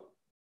trash. No,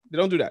 they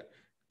don't do that.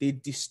 They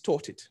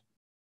distort it.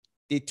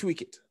 They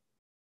tweak it.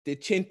 They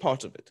change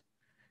parts of it.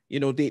 You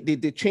know, they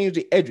change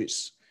the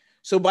edges.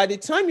 So by the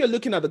time you're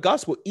looking at the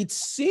gospel, it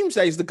seems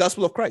that it's the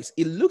gospel of Christ.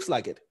 It looks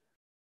like it.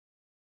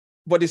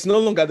 But it's no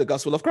longer the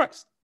gospel of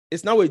Christ.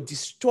 It's now a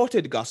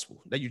distorted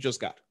gospel that you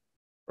just got,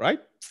 right?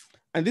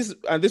 And this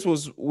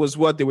was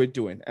what they were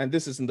doing. And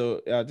this is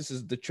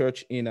the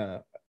church in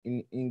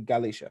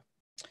Galatia.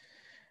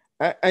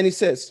 And it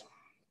says,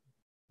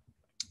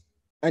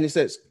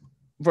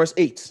 verse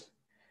 8,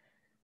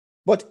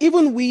 but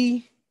even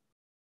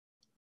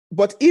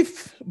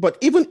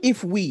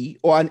if we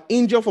or an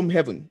angel from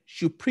heaven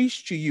should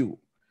preach to you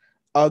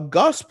a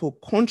gospel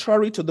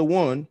contrary to the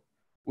one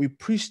we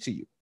preach to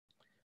you,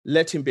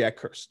 let him be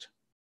accursed.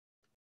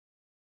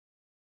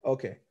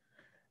 Okay.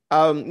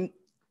 Now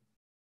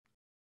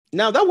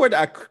that word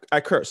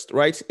accursed,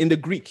 right, in the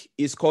Greek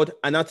is called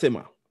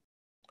anathema.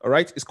 All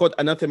right, it's called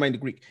anathema in the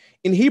Greek.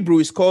 In Hebrew,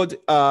 it's called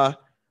kerarem.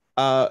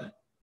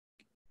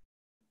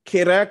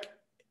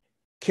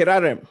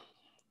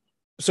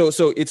 So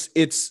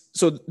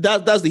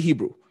that's the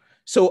Hebrew.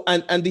 So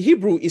and the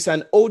Hebrew is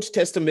an Old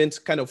Testament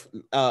kind of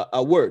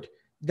a word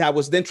that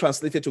was then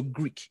translated to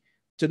Greek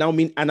to now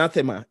mean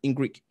anathema in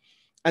Greek.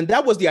 And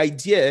that was the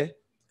idea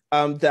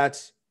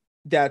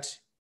that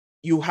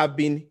you have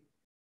been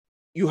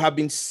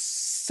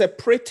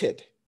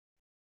separated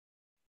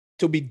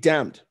to be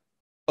damned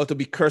or to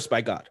be cursed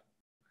by God,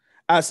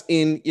 as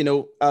in,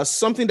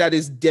 something that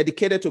is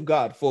dedicated to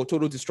God for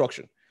total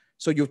destruction.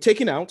 So you've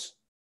taken out,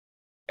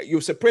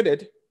 you've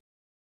separated,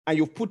 and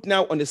you've put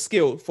now on a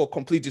scale for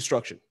complete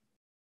destruction.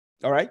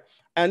 All right.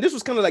 And this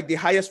was kind of like the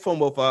highest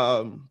form of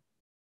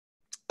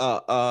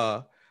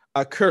a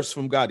curse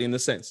from God, in a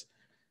sense,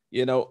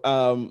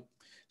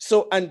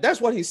 So, and that's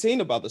what he's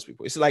saying about those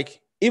people. It's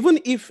like, even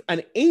if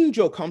an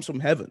angel comes from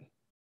heaven,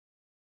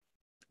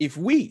 if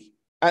we,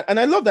 and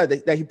I love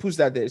that he puts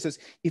that there. It says,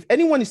 if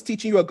anyone is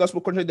teaching you a gospel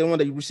contrary to the one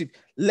that you received,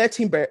 let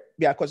him be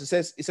accursed.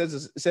 It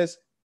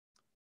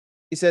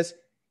says,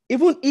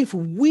 even if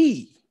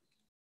we.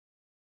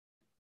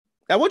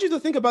 I want you to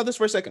think about this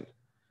for a second.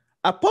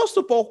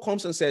 Apostle Paul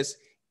comes and says,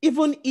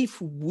 even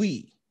if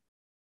we.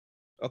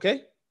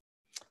 Okay.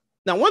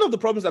 Now, one of the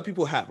problems that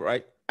people have,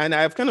 right? And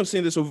I've kind of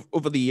seen this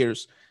over the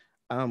years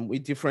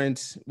with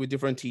different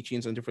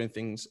teachings and different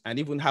things, and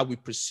even how we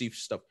perceive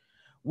stuff.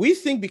 We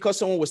think because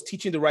someone was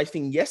teaching the right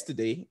thing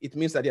yesterday, it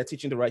means that they're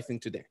teaching the right thing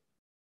today.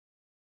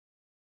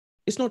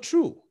 It's not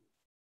true.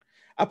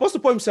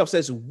 Apostle Paul himself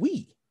says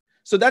we.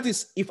 So that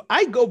is, if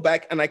I go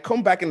back and I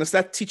come back and I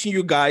start teaching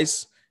you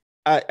guys,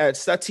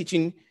 start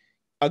teaching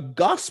a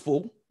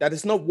gospel that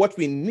is not what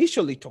we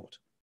initially taught,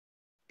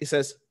 it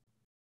says,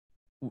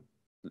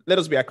 let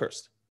us be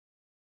accursed.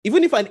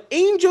 Even if an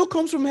angel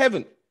comes from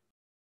heaven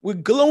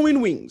with glowing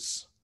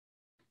wings,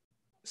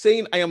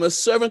 saying, I am a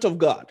servant of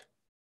God,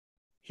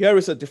 here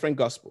is a different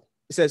gospel.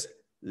 It says,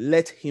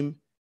 let him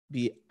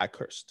be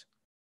accursed.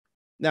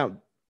 Now,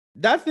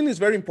 that thing is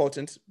very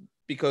important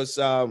because,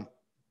 as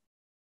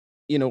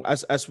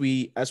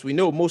we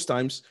know, most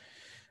times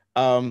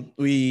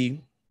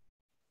we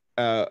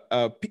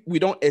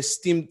don't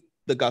esteem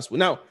the gospel.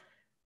 Now,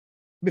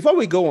 before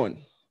we go on,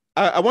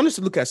 I want us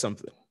to look at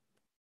something.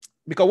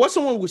 Because what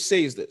someone would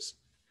say is this: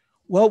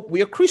 well,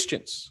 we are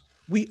Christians.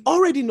 We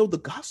already know the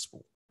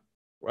gospel.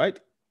 right?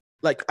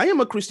 Like, I am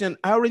a Christian.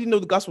 I already know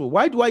the gospel.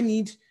 Why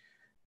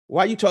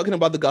are you talking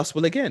about the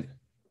gospel again?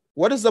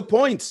 What is the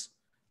point?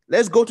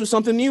 Let's go to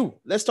something new.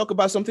 Let's talk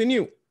about something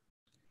new.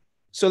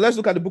 So let's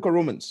look at the book of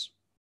Romans.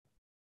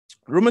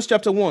 Romans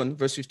chapter 1,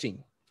 verse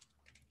 15.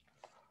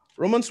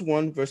 Romans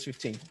 1, verse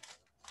 15.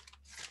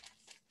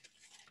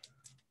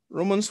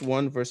 Romans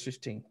 1, verse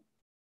 15.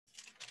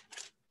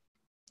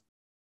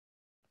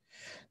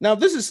 Now,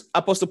 this is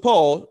Apostle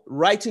Paul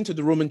writing to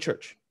the Roman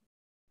church.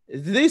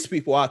 These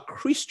people are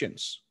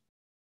Christians.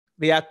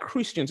 They are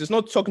Christians. It's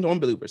not talking to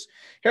unbelievers.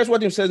 Here's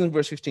what he says in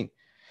verse 15.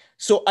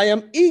 So I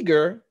am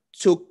eager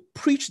to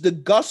preach the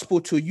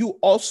gospel to you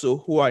also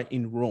who are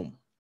in Rome.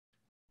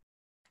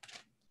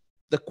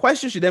 The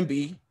question should then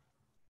be,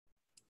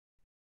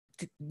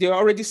 they're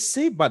already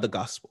saved by the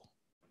gospel.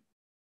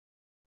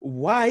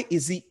 Why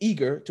is he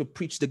eager to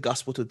preach the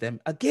gospel to them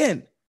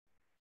again?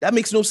 That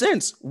makes no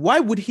sense. Why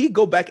would he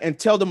go back and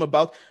tell them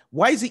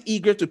why is he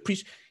eager to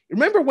preach?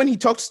 Remember when he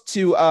talks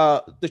to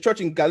the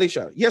church in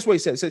Galatia, here's what he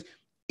says. He says,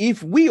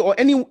 if we or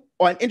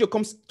an angel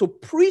comes to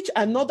preach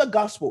another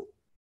gospel,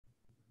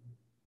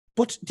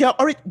 but they are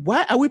already,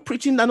 why are we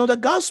preaching another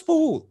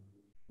gospel?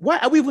 Why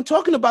are we even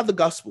talking about the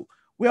gospel?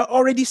 We are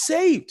already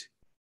saved.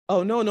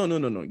 Oh, no.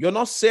 You're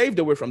not saved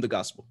away from the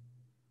gospel,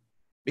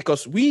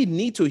 because we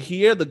need to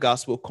hear the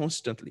gospel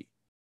constantly.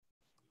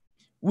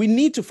 We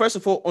need to, first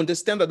of all,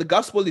 understand that the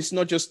gospel is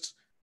not just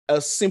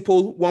a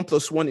simple 1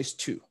 + 1 =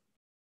 2.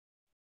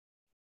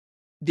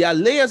 There are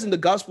layers in the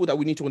gospel that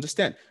we need to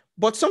understand.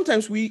 But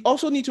sometimes we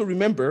also need to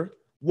remember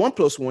 1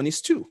 + 1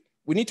 = 2.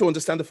 We need to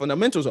understand the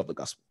fundamentals of the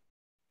gospel.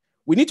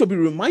 We need to be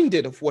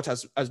reminded of what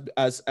as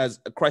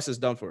Christ has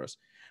done for us.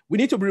 We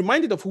need to be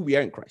reminded of who we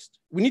are in Christ.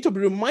 We need to be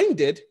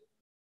reminded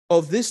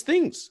of these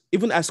things,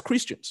 even as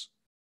Christians.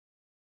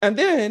 And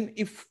then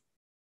if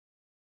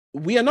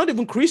we are not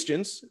even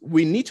Christians,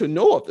 we need to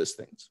know of these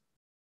things.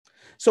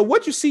 So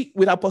what you see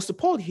with Apostle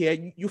Paul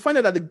here, you find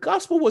out that the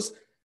gospel was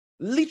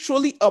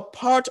literally a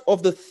part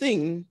of the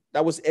thing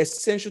that was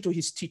essential to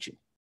his teaching.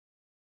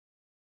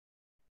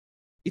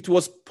 It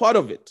was part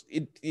of it.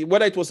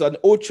 Whether it was an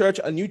old church,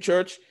 a new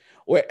church,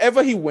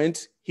 wherever he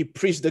went, he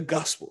preached the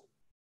gospel.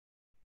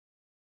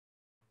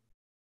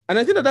 And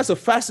I think that that's a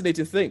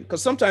fascinating thing,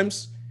 because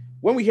sometimes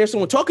when we hear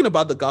someone talking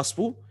about the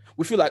gospel,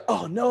 we feel like,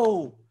 oh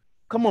no,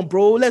 come on,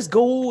 bro, let's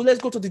go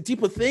to the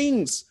deeper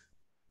things.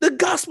 The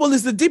gospel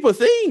is the deeper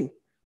thing.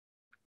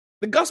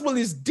 The gospel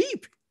is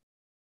deep.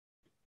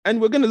 And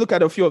we're going to look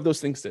at a few of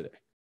those things today.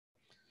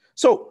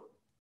 So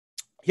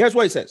here's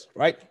what it says,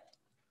 right?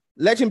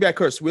 Let him be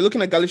accursed. We're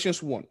looking at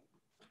Galatians 1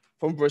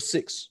 from verse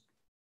 6.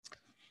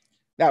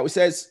 Now it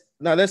says,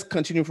 now let's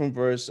continue from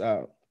verse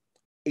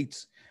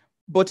 8.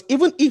 But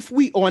even if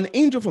we or an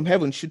angel from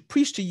heaven should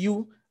preach to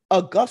you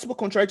a gospel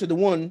contrary to the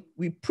one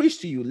we preach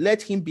to you,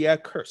 let him be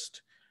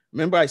accursed.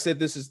 Remember, I said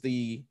this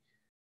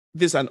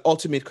is an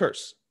ultimate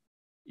curse.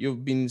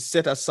 You've been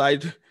set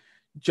aside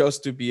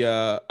just to be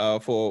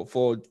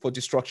for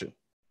destruction.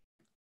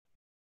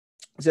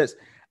 It says,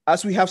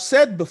 as we have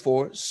said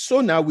before,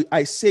 so now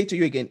I say to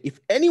you again, if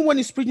anyone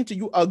is preaching to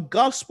you a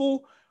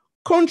gospel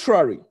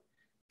contrary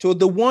to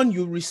the one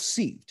you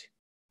received,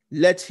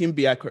 let him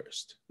be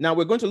accursed. Now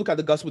we're going to look at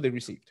the gospel they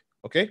received,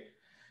 okay?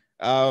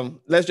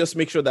 Let's just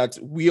make sure that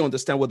we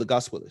understand what the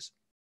gospel is.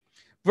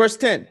 Verse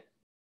 10.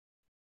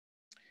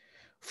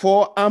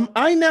 For am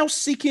I now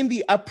seeking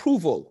the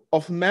approval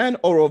of man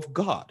or of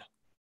God?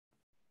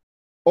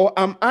 Or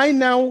am I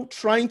now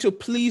trying to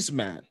please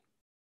man?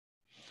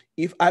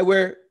 If I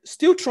were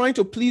still trying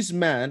to please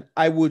man,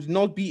 I would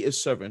not be a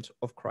servant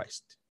of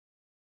Christ.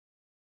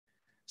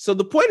 So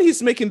the point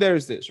he's making there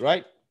is this,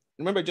 right?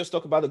 Remember, I just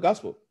talked about the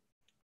gospel.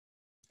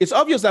 It's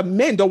obvious that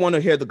men don't want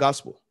to hear the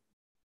gospel.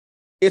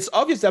 It's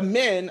obvious that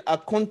men are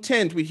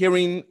content with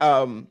hearing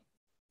a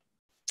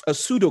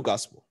pseudo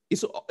gospel.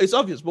 It's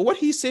obvious. But what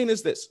he's saying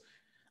is this: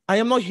 I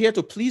am not here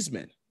to please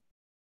men.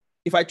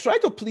 If I try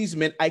to please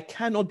men, I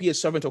cannot be a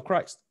servant of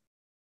Christ.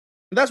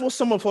 And that's what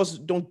some of us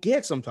don't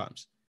get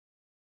sometimes.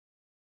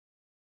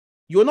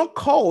 You're not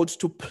called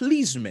to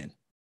please men.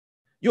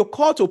 You're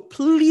called to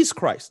please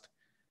Christ.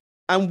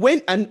 And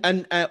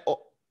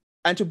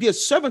to be a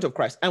servant of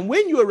Christ. And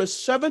when you are a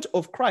servant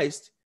of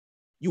Christ,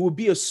 you will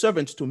be a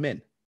servant to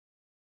men.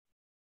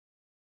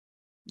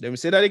 Let me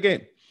say that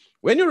again.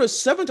 When you're a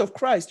servant of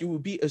Christ, you will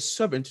be a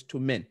servant to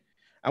men.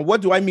 And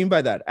what do I mean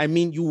by that? I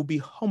mean, you will be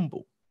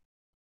humble.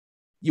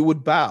 You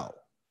would bow.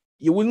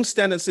 You wouldn't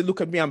stand and say,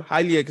 look at me, I'm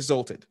highly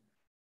exalted.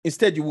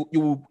 Instead, you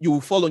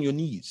will fall on your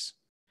knees.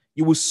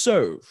 You will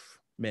serve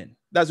men.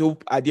 That's the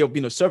whole idea of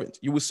being a servant.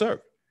 You will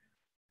serve,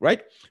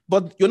 right?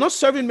 But you're not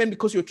serving men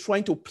because you're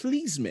trying to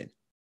please men.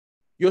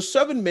 You're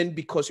serving men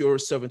because you're a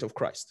servant of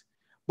Christ.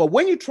 But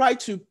when you try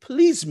to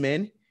please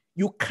men,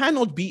 you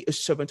cannot be a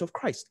servant of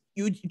Christ.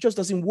 It just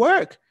doesn't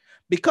work,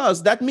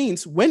 because that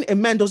means when a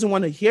man doesn't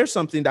want to hear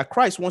something that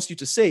Christ wants you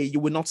to say, you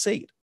will not say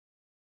it.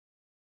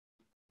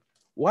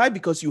 Why?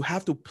 Because you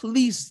have to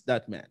please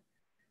that man.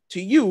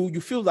 To you,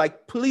 you feel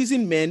like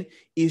pleasing men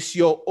is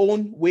your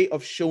own way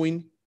of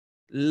showing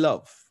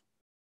love.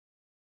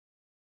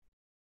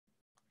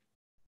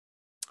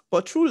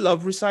 but true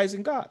love resides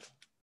in God.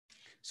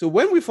 So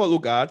when we follow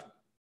God,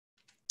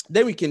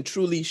 then we can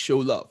truly show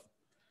love.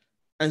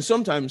 And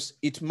sometimes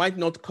it might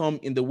not come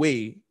in the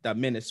way that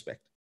men expect.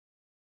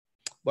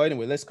 But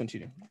anyway, let's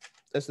continue.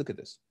 Let's look at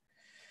this.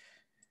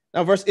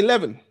 Now, verse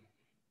 11,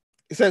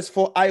 it says,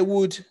 for I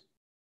would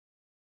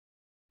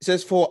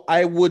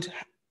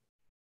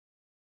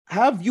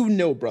have you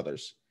know,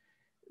 brothers,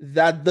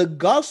 that the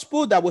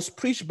gospel that was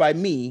preached by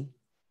me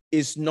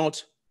is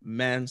not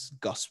man's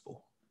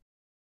gospel.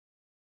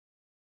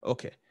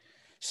 Okay.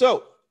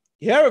 So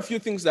here are a few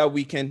things that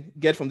we can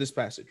get from this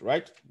passage,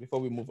 right? Before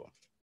we move on.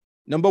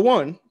 Number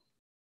one,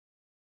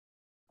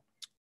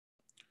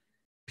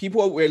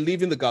 people were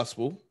leaving the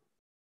gospel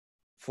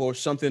for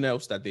something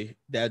else that they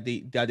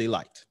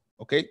liked.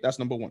 Okay, that's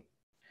number one.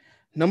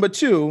 Number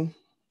two,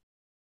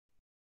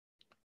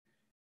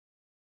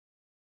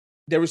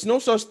 there is no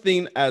such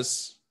thing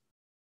as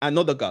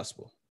another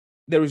gospel.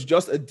 There is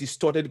just a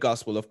distorted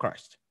gospel of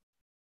Christ.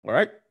 All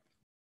right.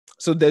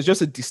 So there's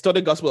just a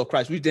distorted gospel of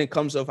Christ, which then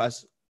comes off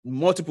as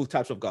multiple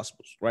types of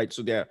gospels, right?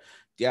 So there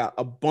are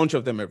a bunch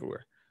of them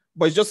everywhere,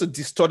 but it's just a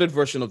distorted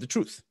version of the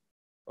truth,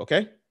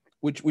 okay?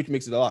 Which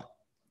makes it a lot.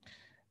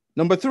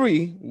 Number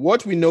three,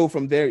 what we know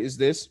from there is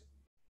this.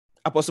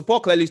 Apostle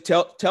Paul clearly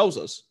tells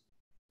us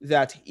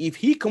that if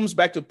he comes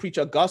back to preach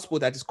a gospel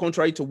that is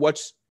contrary to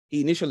what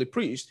he initially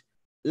preached,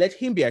 let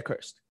him be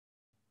accursed.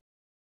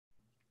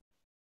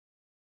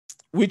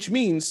 Which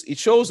means it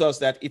shows us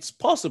that it's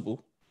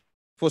possible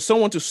for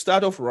someone to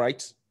start off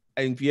right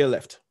and veer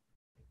left.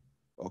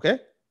 Okay?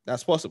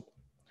 That's possible.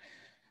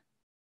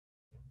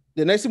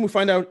 The next thing we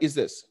find out is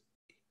this.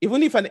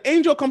 Even if an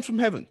angel comes from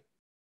heaven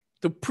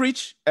to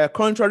preach a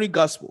contrary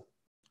gospel,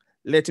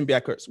 let him be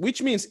accursed.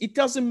 Which means it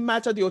doesn't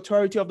matter the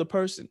authority of the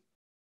person.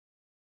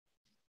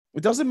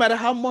 It doesn't matter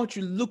how much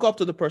you look up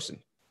to the person,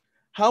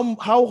 how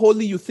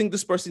holy you think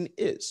this person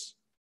is.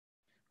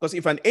 Because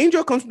if an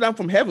angel comes down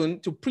from heaven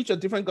to preach a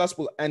different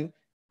gospel, and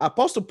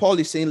Apostle Paul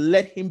is saying,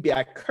 let him be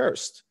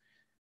accursed,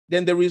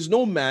 then there is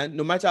no man,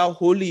 no matter how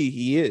holy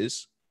he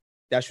is,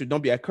 that should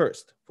not be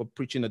accursed for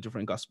preaching a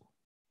different gospel.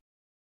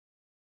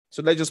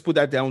 So let's just put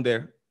that down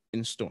there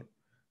in stone.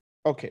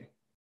 Okay.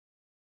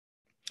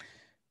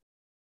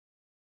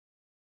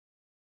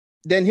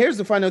 Then here's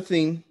the final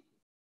thing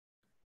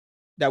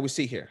that we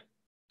see here.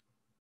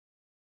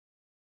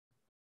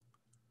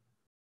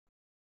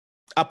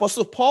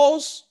 Apostle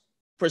Paul's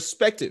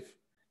perspective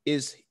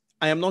is,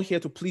 I am not here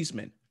to please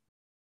men.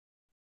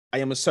 I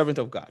am a servant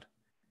of God.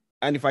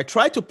 And if I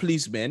try to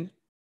please men,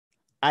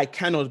 I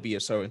cannot be a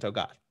servant of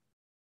God.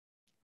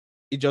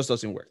 It just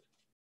doesn't work.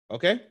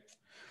 Okay?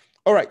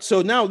 All right.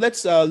 So now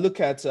let's look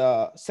at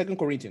 2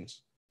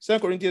 Corinthians. 2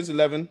 Corinthians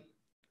 11.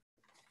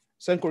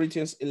 2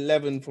 Corinthians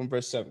 11 from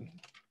verse 7.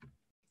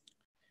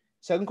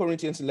 2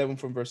 Corinthians 11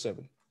 from verse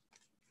 7.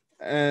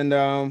 And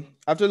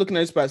after looking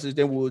at this passage,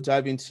 then we'll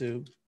dive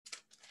into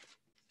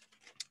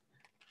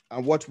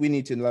what we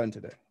need to learn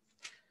today.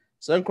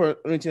 2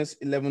 Corinthians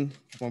 11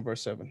 from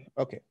verse 7.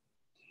 Okay.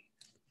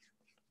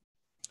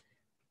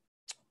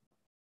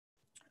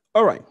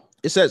 All right.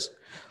 It says,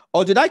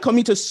 or did I come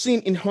into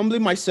sin in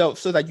humbling myself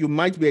so that you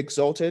might be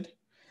exalted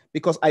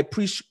because I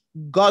preach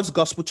God's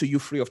gospel to you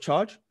free of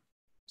charge?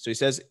 So he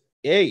says,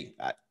 hey,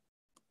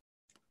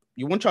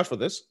 you won't charge for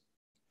this.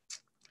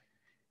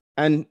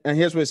 And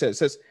here's what it says. It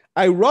says,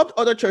 I robbed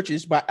other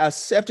churches by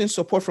accepting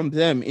support from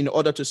them in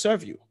order to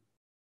serve you.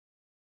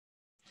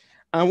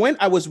 And when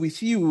I was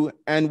with you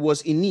and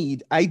was in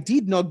need, I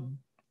did not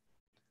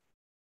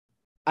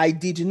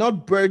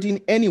burden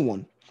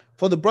anyone,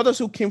 for the brothers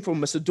who came from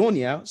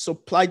Macedonia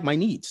supplied my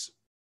needs.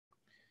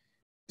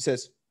 It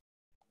says,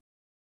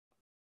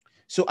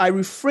 so I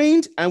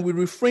refrained and we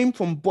refrained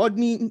from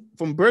burdening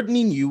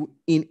you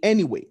in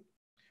any way.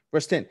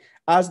 Verse 10,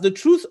 as the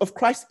truth of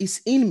Christ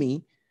is in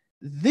me,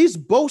 this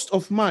boast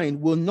of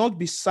mine will not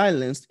be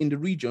silenced in the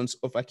regions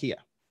of Achaia.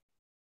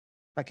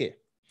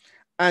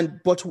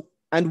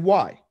 And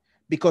why?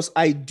 Because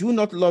I do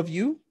not love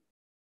you.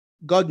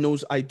 God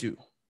knows I do.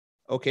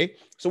 Okay.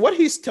 So what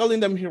he's telling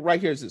them here, right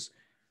here, is this.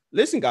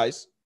 Listen,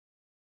 guys,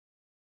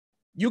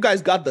 you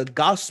guys got the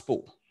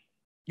gospel.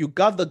 You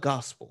got the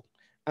gospel.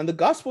 And the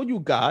gospel you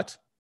got,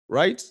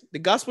 right? The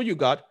gospel you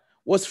got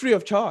was free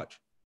of charge.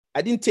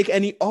 I didn't take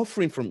any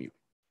offering from you.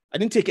 I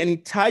didn't take any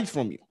tithe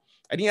from you.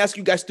 I didn't ask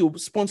you guys to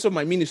sponsor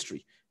my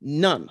ministry.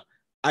 None.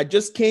 I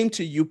just came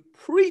to you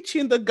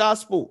preaching the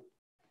gospel.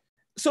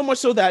 So much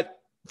so that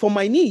for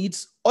my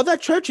needs, other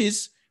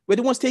churches were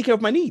the ones taking care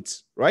of my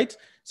needs, right?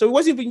 So it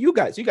wasn't even you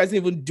guys. You guys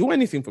didn't even do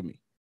anything for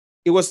me.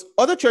 It was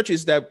other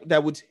churches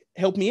that would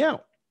help me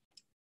out,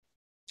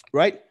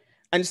 right?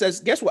 And it says,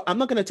 guess what? I'm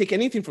not going to take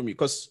anything from you,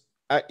 because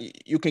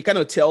you can kind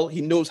of tell he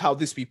knows how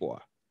these people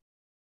are.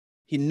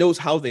 He knows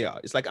how they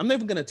are. It's like, I'm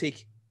never going to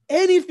take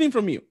anything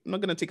from you. I'm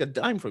not going to take a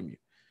dime from you.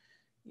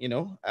 You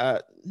know,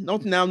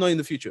 not now, not in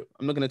the future.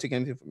 I'm not going to take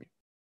anything from you.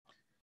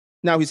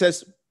 Now he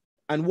says,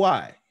 and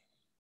why?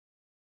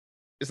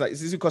 It's like,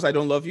 is this because I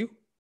don't love you?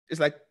 It's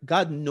like,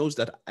 God knows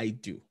that I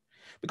do.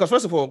 Because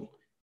first of all,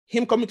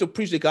 him coming to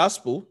preach the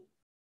gospel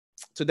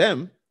to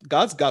them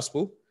God's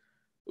gospel,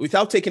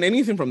 without taking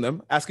anything from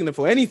them, asking them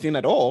for anything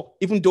at all,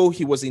 even though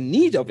he was in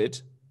need of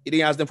it, he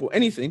didn't ask them for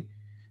anything,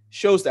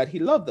 shows that he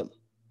loved them.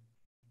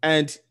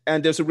 And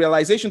there's a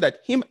realization that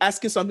him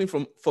asking something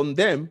from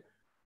them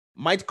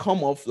might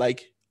come off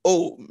like,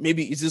 oh,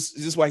 maybe is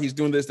this why he's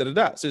doing this, da, da,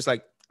 da. So it's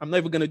like, I'm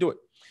never going to do it.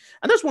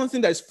 And that's one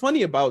thing that's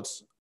funny about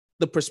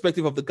the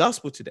perspective of the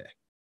gospel today.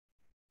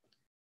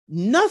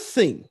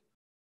 Nothing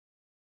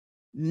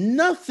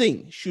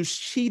should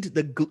shield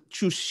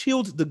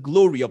the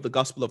glory of the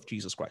gospel of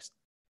Jesus Christ.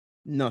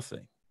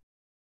 Nothing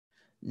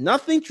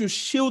should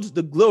shield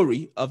the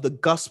glory of the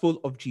gospel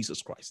of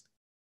Jesus Christ.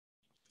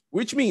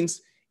 Which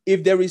means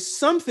if there is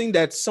something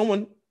that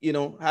someone,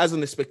 has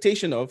an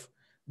expectation of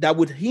that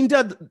would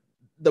hinder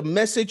the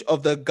message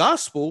of the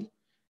gospel,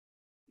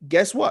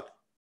 guess what?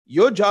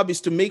 Your job is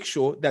to make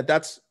sure that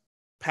that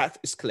path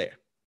is clear,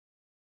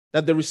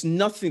 that there is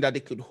nothing that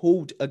they could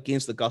hold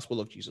against the gospel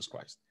of Jesus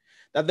Christ,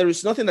 that there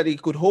is nothing that they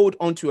could hold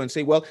onto and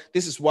say, well,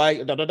 this is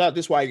why, this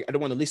is why I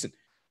don't want to listen.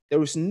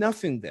 There is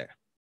nothing there.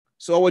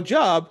 So our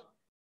job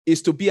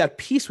is to be at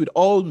peace with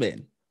all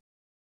men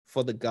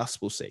for the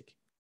gospel's sake,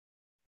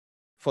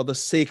 for the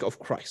sake of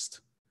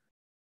Christ,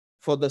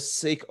 for the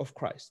sake of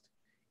Christ.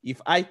 If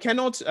I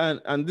cannot,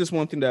 and this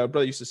one thing that our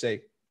brother used to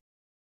say,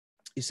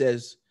 he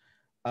says,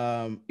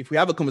 if we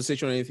have a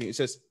conversation or anything, it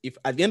says, if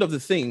at the end of the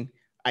thing,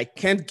 I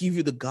can't give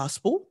you the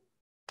gospel,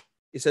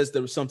 it says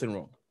there is something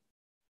wrong.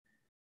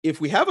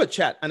 If we have a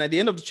chat and at the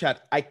end of the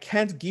chat, I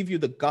can't give you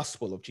the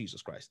gospel of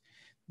Jesus Christ,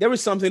 there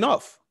is something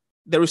off.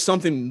 There is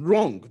something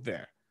wrong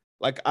there.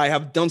 Like I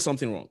have done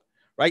something wrong,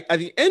 right? At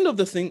the end of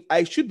the thing,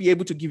 I should be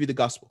able to give you the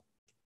gospel.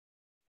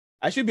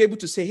 I should be able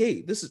to say,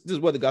 hey, this is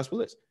what the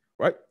gospel is,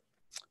 right?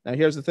 Now,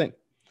 here's the thing.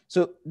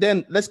 So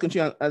then let's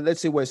continue.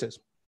 Let's see what it says.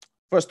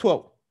 Verse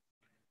 12.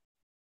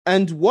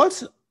 And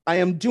what I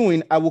am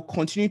doing, I will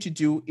continue to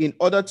do in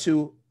order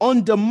to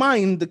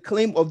undermine the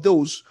claim of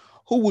those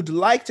who would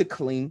like to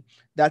claim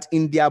that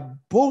in their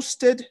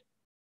boasted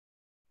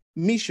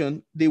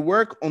mission, they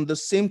work on the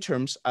same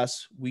terms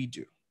as we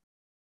do.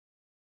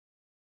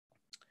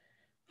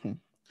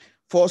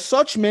 For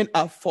such men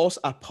are false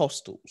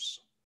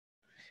apostles,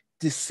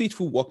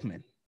 deceitful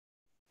workmen,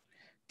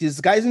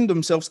 disguising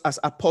themselves as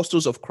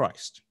apostles of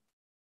Christ.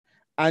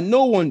 And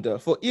no wonder,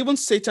 for even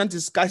Satan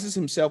disguises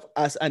himself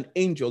as an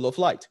angel of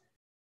light.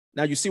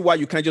 Now you see why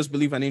you can't just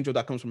believe an angel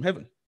that comes from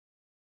heaven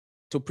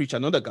to preach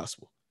another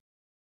gospel.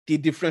 The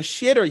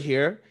differentiator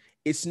here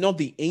is not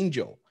the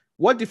angel.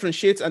 What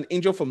differentiates an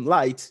angel from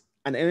light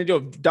and an angel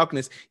of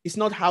darkness is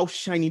not how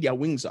shiny their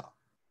wings are.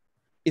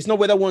 It's not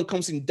whether one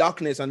comes in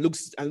darkness and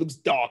looks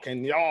dark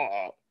and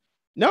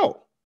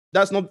no,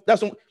 that's not.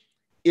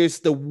 It's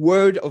the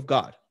word of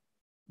God,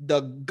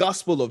 the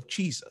gospel of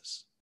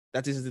Jesus.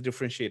 That is the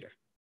differentiator,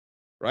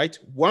 right?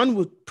 One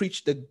will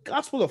preach the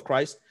gospel of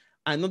Christ,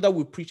 another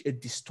will preach a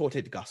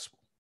distorted gospel.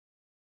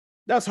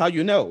 That's how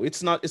you know.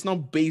 It's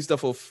not based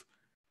off of,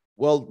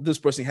 well, this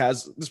person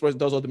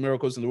does all the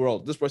miracles in the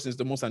world. This person is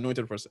the most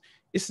anointed person.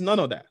 It's none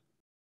of that.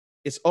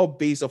 It's all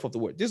based off of the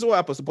word. This is what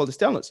Apostle Paul is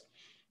telling us.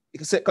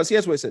 Because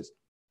here's what it says.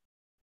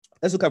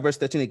 Let's look at verse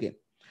 13 again.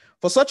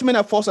 For such men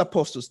are false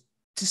apostles,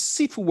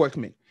 deceitful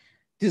workmen,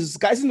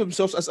 disguising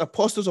themselves as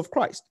apostles of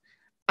Christ.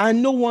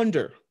 And no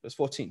wonder, verse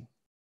 14.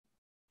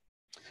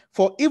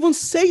 For even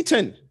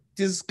Satan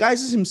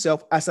disguises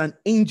himself as an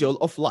angel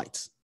of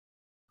light.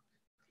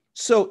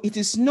 So it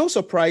is no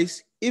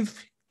surprise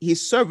if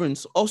his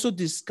servants also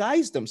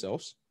disguise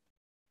themselves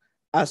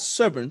as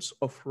servants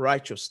of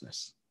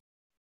righteousness.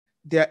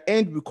 Their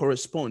end will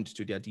correspond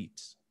to their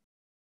deeds.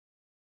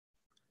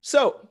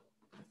 So,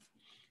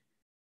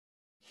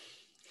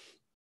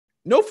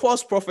 no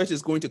false prophet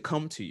is going to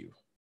come to you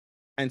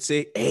and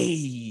say,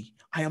 hey,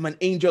 I am an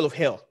angel of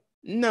hell.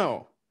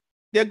 No,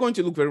 they're going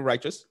to look very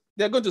righteous.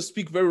 They're going to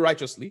speak very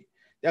righteously.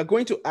 They're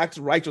going to act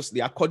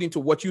righteously according to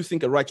what you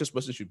think a righteous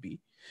person should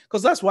be,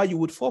 because that's why you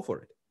would fall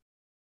for it.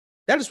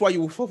 That is why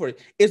you would fall for it.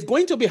 It's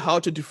going to be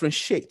hard to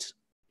differentiate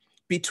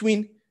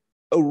between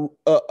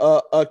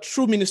a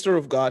true minister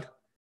of God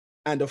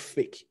and a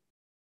fake.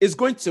 It's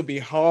going to be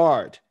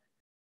hard.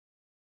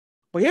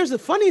 But here's the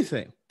funny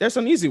thing. There's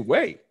an easy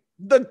way.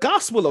 The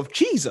gospel of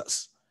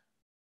Jesus.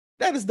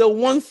 That is the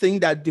one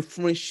thing that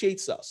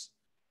differentiates us.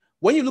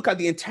 When you look at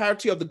the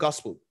entirety of the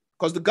gospel,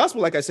 because the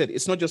gospel, like I said,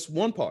 it's not just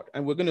one part.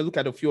 And we're going to look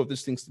at a few of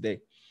these things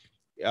today.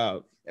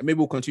 And maybe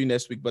we'll continue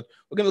next week, but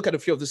we're going to look at a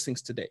few of these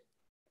things today.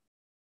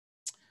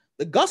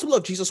 The gospel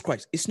of Jesus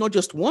Christ is not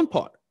just one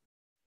part.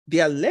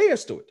 There are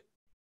layers to it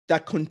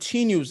that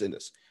continues in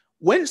this.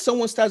 When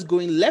someone starts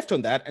going left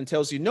on that and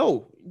tells you,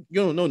 no,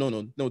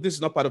 this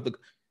is not part of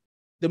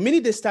the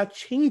minute they start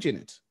changing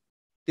it,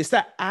 they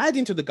start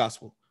adding to the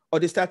gospel or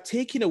they start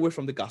taking away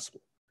from the gospel.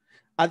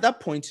 At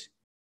that point,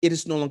 it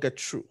is no longer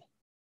true.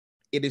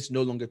 It is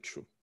no longer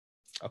true.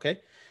 Okay?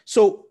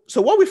 So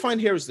what we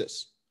find here is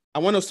this. I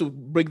want us to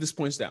break these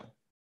points down.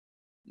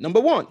 Number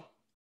one,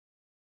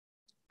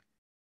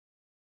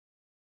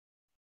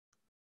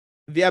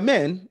 there are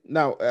men,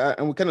 now,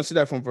 and we kind of see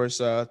that from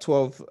verse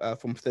 12,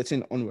 from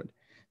 13 onward.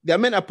 There are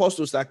many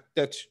apostles that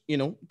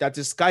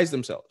disguise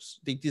themselves.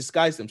 They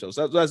disguise themselves.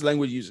 That's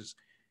language uses.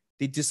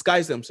 They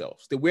disguise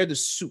themselves. They wear the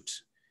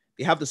suit.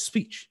 They have the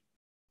speech.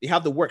 They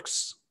have the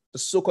works, the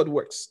so-called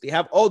works. They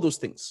have all those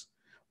things,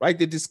 right?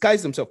 They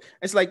disguise themselves.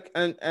 It's like,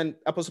 and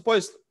Apostle Paul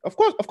is, of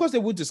course, they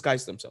would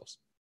disguise themselves,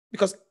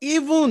 because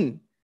even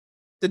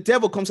the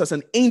devil comes as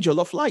an angel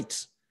of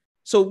light.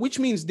 So, which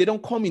means they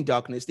don't come in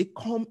darkness. They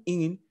come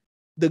in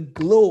the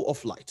glow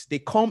of light. They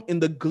come in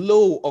the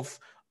glow of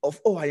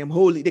oh, I am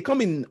holy. They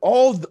come in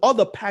all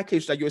the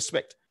package that you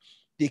expect.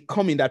 They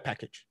come in that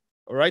package.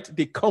 All right.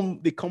 They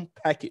come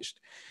packaged.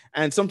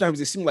 And sometimes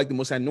they seem like the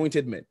most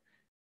anointed men.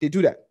 They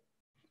do that.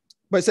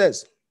 But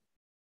it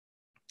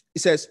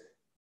says,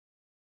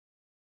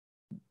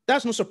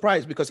 that's no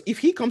surprise, because if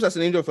he comes as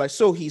an angel of light,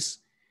 so his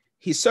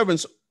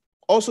servants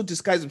also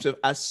disguise themselves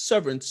as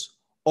servants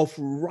of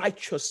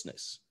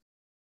righteousness.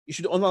 You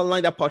should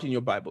underline that part in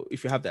your Bible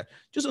if you have that.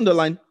 Just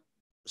underline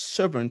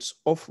servants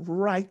of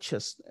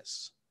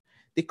righteousness.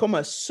 They come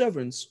as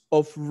servants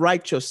of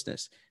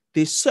righteousness.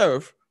 They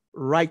serve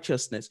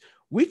righteousness,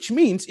 which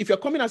means if you're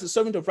coming as a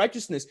servant of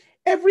righteousness,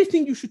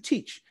 everything you should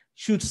teach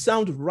should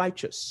sound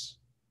righteous.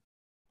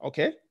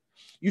 Okay?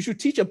 You should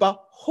teach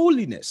about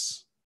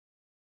holiness.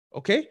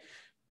 Okay?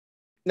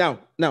 Now,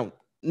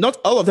 not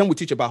all of them will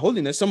teach about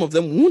holiness. Some of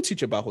them won't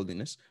teach about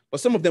holiness, but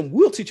some of them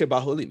will teach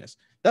about holiness.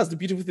 That's the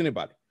beautiful thing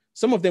about it.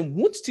 Some of them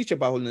won't teach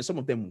about holiness. Some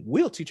of them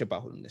will teach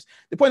about holiness.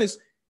 The point is,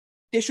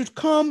 they should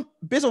come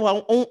based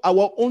on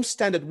our own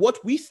standard,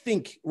 what we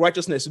think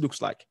righteousness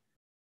looks like.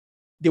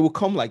 They will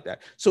come like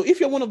that. So if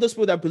you're one of those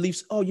people that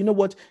believes, oh, you know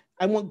what,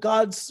 I want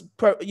God's,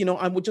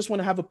 I would just want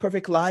to have a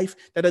perfect life,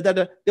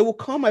 they will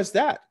come as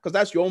that, because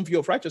that's your own view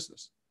of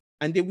righteousness.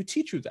 And they will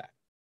teach you that.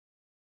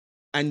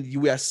 And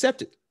you will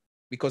accept it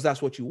because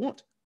that's what you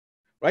want,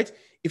 right?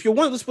 If you're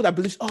one of those people that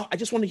believes, oh, I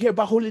just want to hear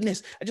about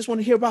holiness. I just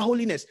want to hear about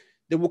holiness.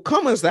 They will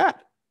come as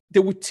that. They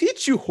will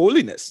teach you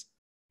holiness,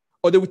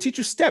 or they will teach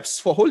you steps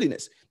for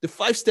holiness. The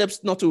 5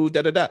 steps not to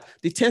the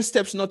 10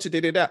 steps not to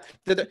They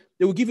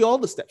will give you all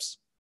the steps,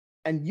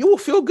 and you will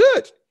feel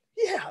good.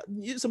 Yeah,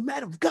 it's a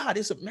man of God.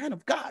 It's a man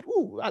of God.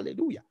 Ooh,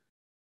 hallelujah.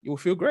 You will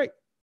feel great.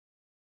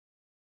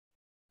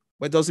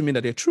 But it doesn't mean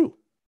that they're true.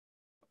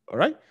 All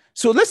right.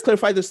 So let's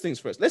clarify these things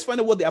first. Let's find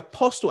out what the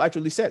apostle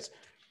actually says.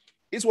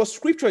 It's what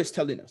scripture is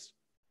telling us.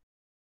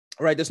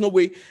 All right. There's no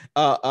way.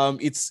 We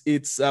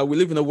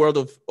live in a world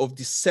of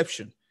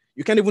deception.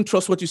 You can't even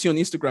trust what you see on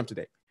Instagram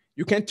today.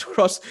 You can't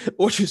trust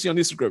what you see on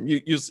Instagram.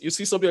 You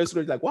see something on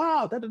Instagram, like,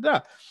 wow,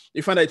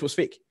 You find out it was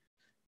fake.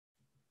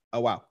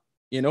 Oh, wow.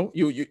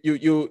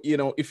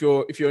 If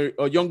you're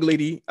a young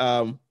lady,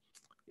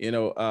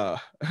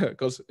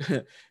 because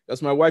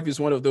my wife is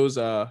one of those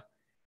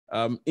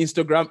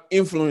Instagram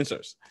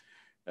influencers.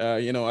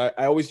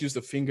 I always use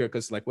the finger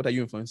because, like, what are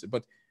you influencing?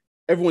 But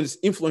everyone is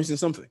influencing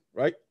something,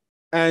 right?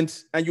 And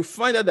you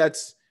find out that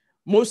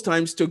most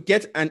times to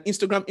get an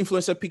Instagram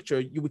influencer picture,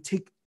 you would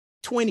take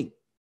 20.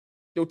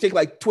 They'll take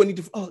like 20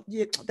 to, oh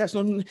yeah, that's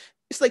not,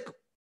 it's like,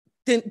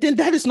 then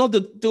that is not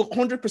the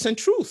 100%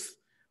 truth,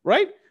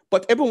 right?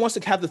 But everyone wants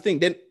to have the thing.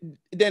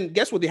 Then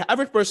guess what? The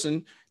average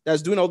person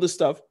that's doing all this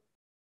stuff,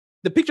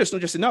 the picture is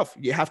not just enough.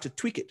 You have to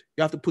tweak it.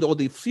 You have to put all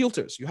the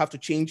filters. You have to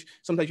change.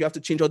 Sometimes you have to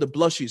change all the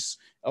blushes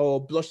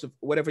or blush,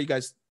 whatever you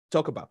guys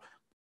talk about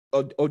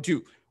or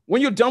do.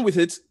 When you're done with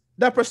it,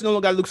 that person no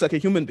longer looks like a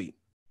human being.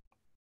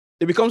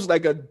 It becomes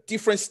like a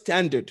different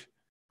standard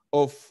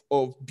of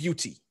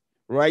beauty,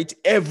 right?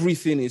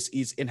 Everything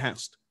is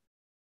enhanced.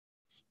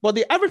 But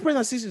the average person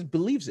that sees it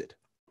believes it.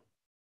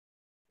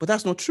 But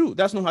that's not true.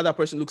 That's not how that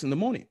person looks in the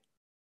morning.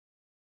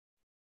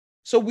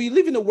 So we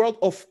live in a world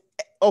of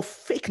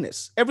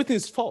fakeness. Everything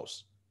is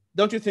false.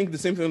 Don't you think the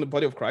same thing in the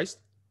body of Christ?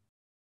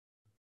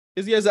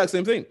 It's the exact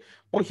same thing.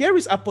 But here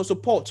is Apostle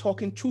Paul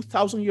talking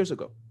 2,000 years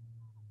ago.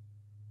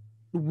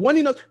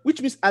 Warning us,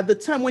 which means at the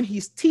time when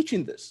he's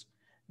teaching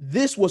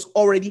this was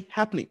already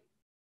happening.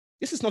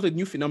 This is not a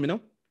new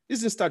phenomenon. This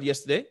didn't start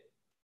yesterday.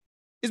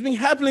 It's been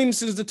happening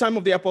since the time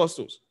of the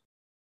apostles.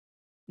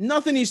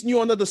 Nothing is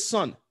new under the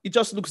sun. It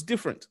just looks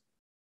different.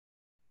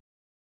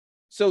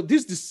 So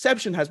this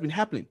deception has been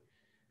happening.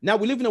 Now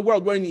we live in a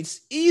world where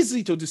it's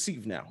easy to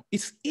deceive now.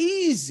 It's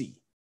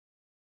easy.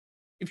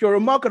 If you're a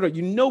marketer,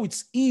 you know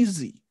it's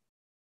easy.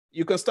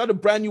 You can start a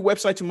brand new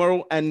website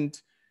tomorrow and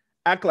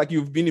act like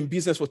you've been in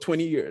business for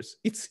 20 years.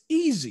 It's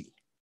easy.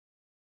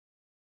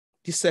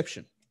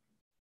 Deception.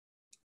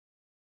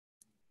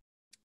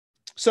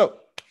 So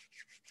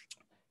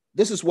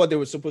this is what they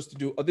were supposed to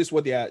do, or this is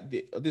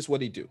what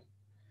they do.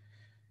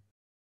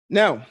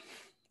 Now,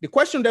 the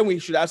question that we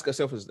should ask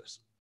ourselves is this: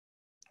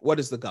 what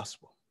is the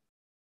gospel?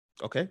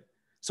 Okay,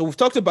 so we've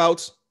talked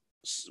about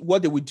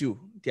what they would do.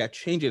 They are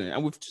changing it,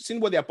 and we've seen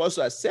what the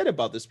apostle has said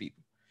about these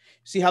people.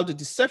 See how the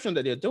deception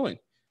that they're doing.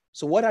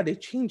 So what are they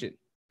changing?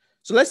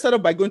 So let's start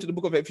off by going to the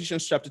book of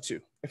Ephesians chapter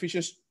 2.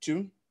 Ephesians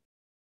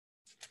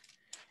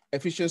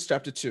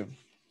chapter 2.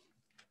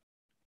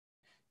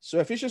 So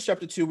Ephesians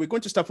chapter 2, we're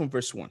going to start from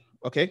verse 1,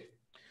 okay?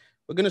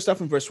 We're going to start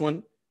from verse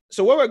 1.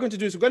 So what we're going to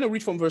do is we're going to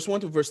read from verse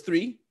 1 to verse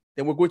 3,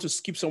 Then we're going to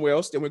skip somewhere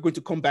else. Then we're going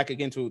to come back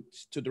again to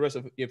the rest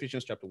of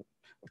Ephesians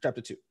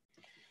chapter 2.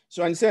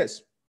 So, and it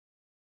says,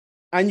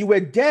 and you were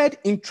dead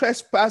in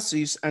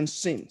trespasses and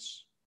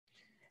sins,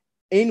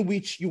 in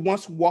which you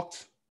once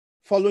walked,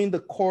 following the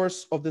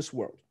course of this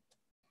world,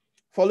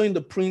 following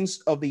the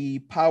prince of the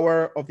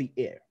power of the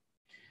air,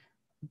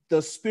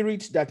 the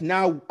spirit that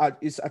now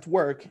is at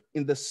work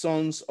in the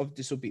sons of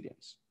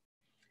disobedience,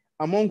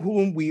 among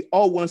whom we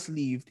all once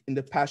lived in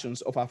the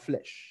passions of our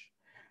flesh,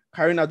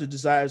 carrying out the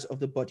desires of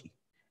the body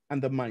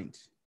and the mind,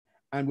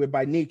 and were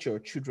by nature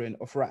children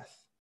of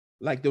wrath,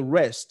 like the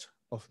rest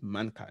of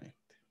mankind.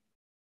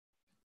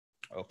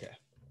 Okay.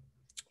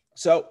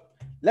 So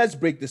let's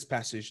break this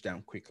passage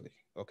down quickly.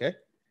 Okay.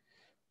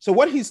 So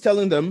what he's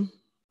telling them,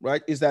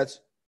 right, is that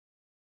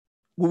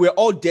we were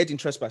all dead in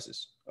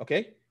trespasses.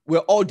 Okay. We're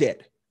all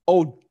dead.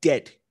 All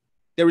dead.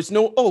 There is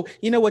no, oh,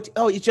 you know what?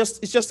 Oh, it's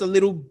just a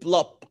little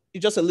blot.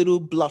 It's just a little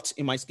blot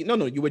in my skin.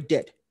 No, you were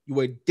dead. You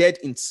were dead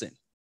in sin,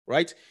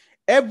 right?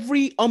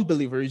 Every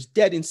unbeliever is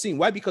dead in sin.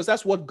 Why? Because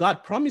that's what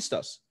God promised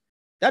us.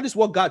 That is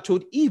what God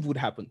told Eve would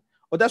happen.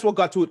 Or that's what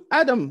God told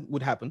Adam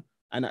would happen.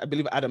 And I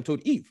believe Adam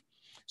told Eve.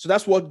 So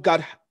that's what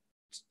God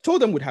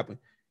told them would happen.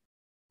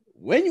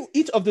 When you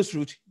eat of this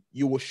fruit,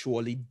 you will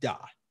surely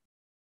die.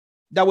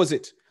 That was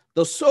it.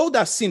 The soul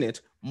that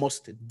sinned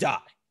must die.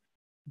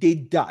 They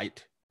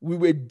died. We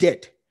were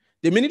dead.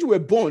 The minute we were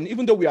born,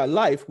 even though we are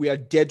alive, we are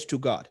dead to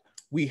God.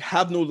 We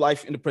have no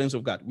life in the presence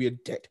of God. We are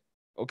dead.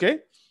 Okay?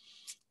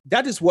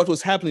 That is what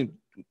was happening.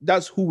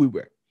 That's who we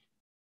were.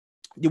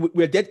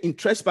 We are dead in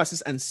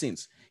trespasses and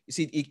sins. You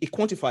see, it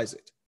quantifies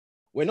it.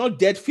 We're not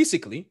dead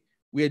physically.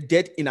 We are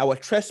dead in our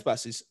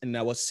trespasses and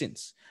our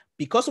sins.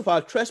 Because of our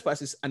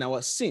trespasses and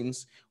our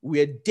sins, we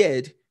are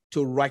dead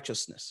to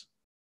righteousness.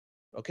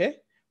 Okay?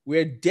 We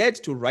are dead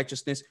to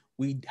righteousness.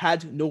 We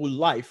had no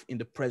life in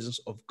the presence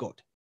of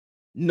God.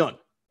 None.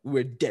 We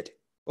were dead.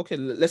 Okay,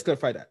 let's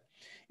clarify that.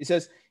 It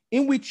says,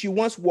 in which you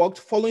once walked,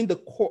 following the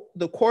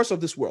course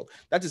of this world.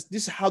 This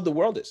is how the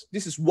world is.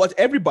 This is what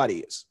everybody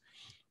is.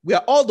 We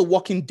are all the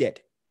walking dead,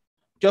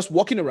 just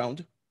walking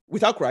around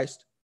without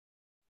Christ.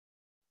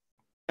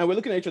 And we're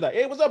looking at each other.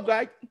 Hey, what's up,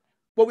 guy?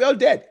 But we're all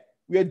dead.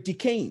 We are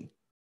decaying.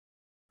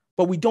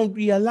 But we don't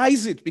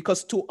realize it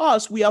because to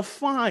us, we are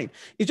fine.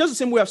 It's just the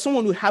same way of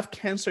someone who have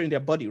cancer in their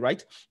body,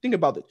 right? Think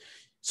about it.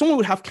 Someone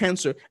would have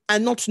cancer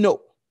and not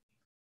know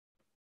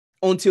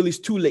until it's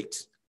too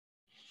late.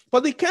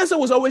 But the cancer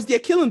was always there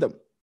killing them.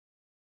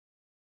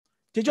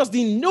 They just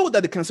didn't know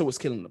that the cancer was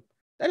killing them.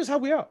 That is how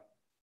we are.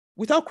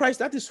 Without Christ,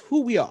 that is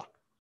who we are.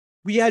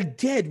 We are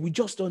dead. We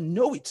just don't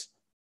know it.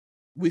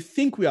 We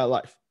think we are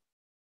alive.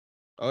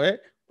 All right?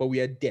 But we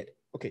are dead.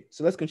 Okay,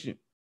 so let's continue.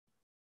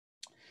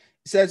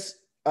 It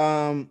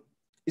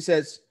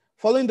says,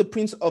 following the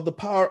prince of the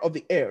power of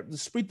the air, the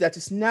spirit that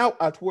is now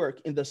at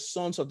work in the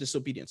sons of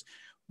disobedience.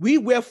 We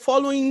were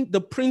following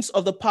the prince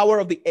of the power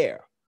of the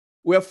air.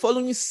 We are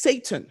following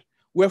Satan.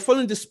 We are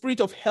following the spirit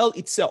of hell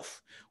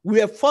itself.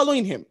 We are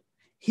following him.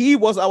 He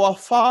was our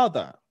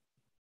father.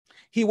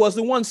 He was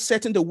the one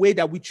setting the way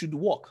that we should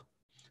walk.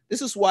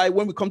 This is why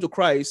when we come to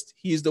Christ,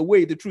 he is the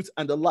way, the truth,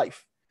 and the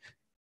life,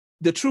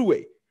 the true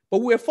way. But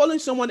we are following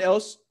someone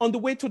else on the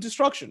way to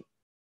destruction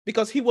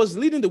because he was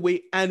leading the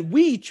way and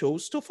we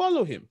chose to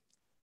follow him.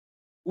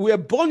 We were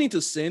born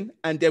into sin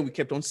and then we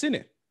kept on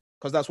sinning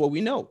because that's what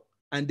we know.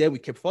 And then we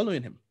kept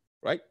following him,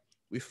 right?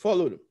 We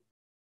followed him.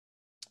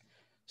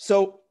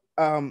 So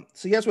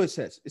here's what it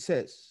says. It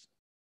says,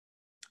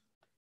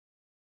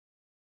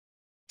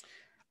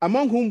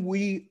 among whom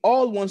we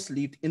all once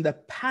lived in the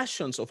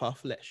passions of our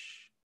flesh.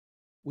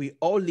 We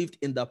all lived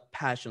in the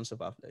passions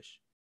of our flesh.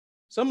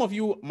 Some of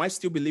you might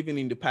still be living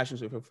in the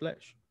passions of your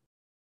flesh.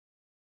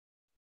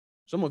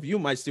 Some of you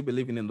might still be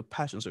living in the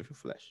passions of your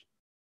flesh.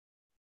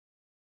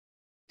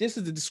 This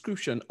is the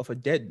description of a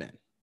dead man.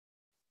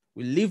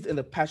 We lived in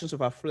the passions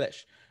of our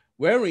flesh,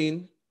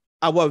 wherein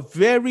our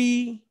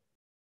very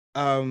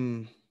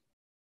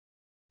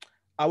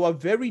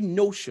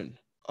notion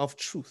of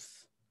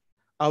truth,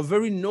 our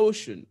very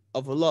notion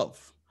of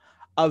love,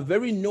 our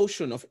very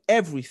notion of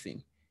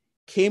everything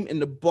came in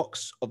the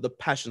box of the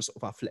passions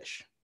of our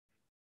flesh.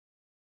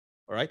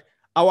 All right?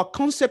 Our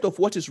concept of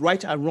what is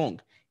right and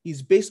wrong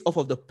is based off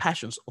of the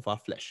passions of our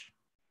flesh.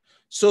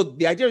 So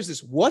the idea is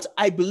this: what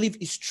I believe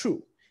is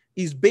true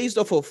is based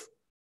off of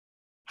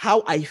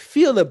how I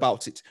feel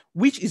about it,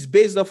 which is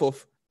based off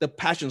of the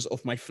passions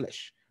of my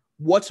flesh,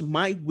 what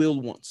my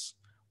will wants,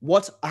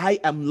 what I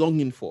am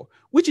longing for,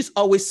 which is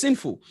always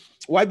sinful.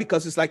 Why?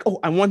 Because it's like, oh,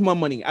 I want more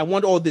money. I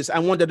want all this. I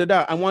want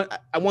da-da-da.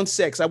 I want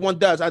sex. I want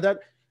that.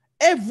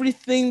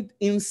 Everything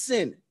in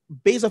sin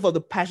based off of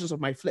the passions of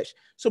my flesh.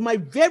 So my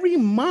very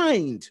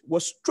mind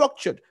was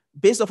structured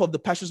based off of the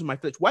passions of my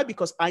flesh. Why?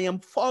 Because I am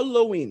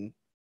following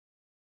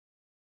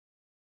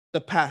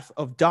the path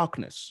of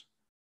darkness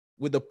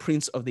with the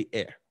prince of the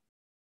air.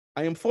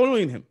 I am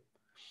following him.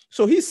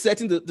 So he's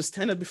setting the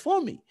standard before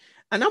me.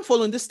 And I'm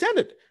following the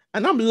standard.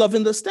 And I'm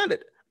loving the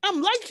standard.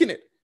 I'm liking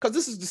it. Because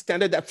this is the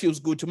standard that feels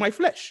good to my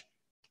flesh.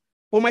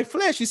 But my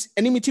flesh is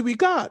enmity with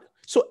God.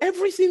 So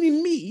everything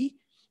in me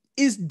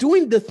is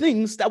doing the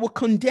things that will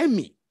condemn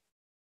me.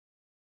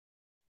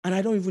 And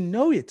I don't even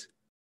know it.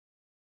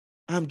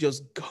 I'm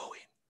just going.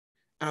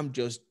 I'm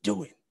just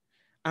doing.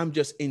 I'm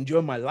just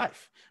enjoying my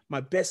life,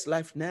 my best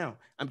life now.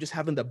 I'm just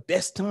having the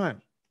best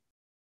time.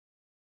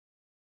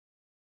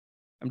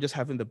 I'm just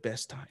having the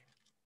best time.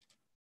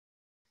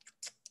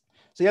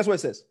 So here's what it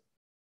says.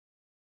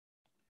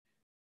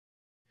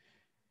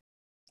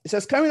 It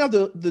says, carrying out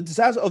the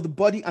desires of the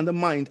body and the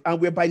mind,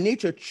 and we're by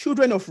nature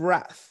children of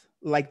wrath,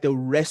 like the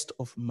rest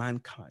of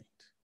mankind.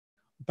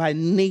 By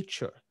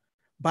nature,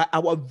 by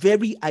our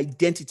very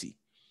identity.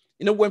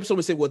 You know, when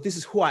someone say, well, this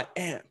is who I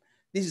am.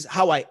 This is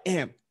how I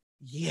am.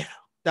 Yeah,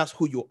 that's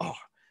who you are.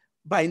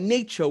 By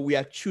nature, we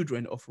are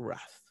children of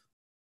wrath.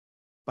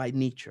 By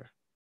nature.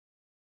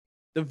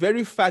 The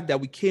very fact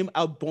that we came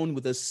out born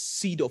with a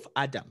seed of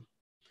Adam,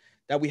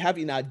 that we have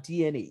in our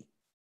DNA,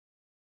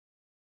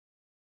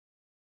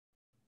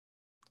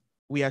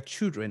 we are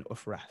children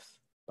of wrath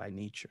by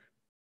nature.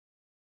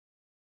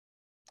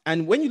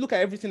 And when you look at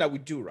everything that we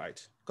do,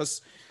 right?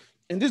 Because,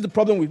 and this is the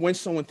problem with when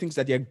someone thinks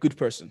that they're a good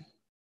person.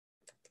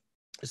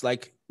 It's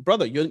like,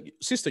 brother,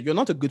 sister, you're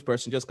not a good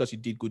person just because you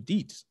did good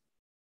deeds.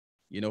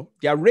 You know,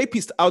 there are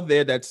rapists out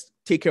there that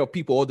take care of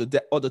people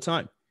all the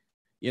time.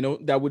 You know,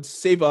 that would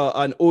save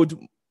an old,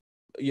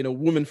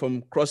 woman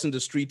from crossing the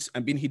streets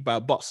and being hit by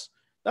a bus.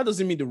 That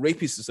doesn't mean the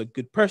rapist is a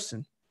good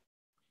person.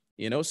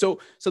 You know, so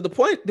the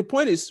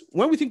point is,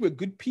 when we think we're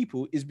good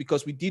people is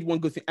because we did one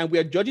good thing and we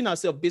are judging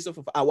ourselves based off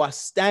of our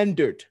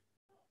standard.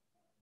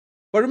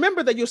 But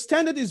remember that your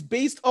standard is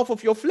based off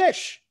of your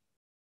flesh.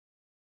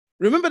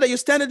 Remember that your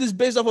standard is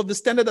based off of the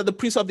standard that the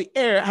prince of the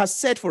air has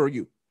set for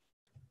you.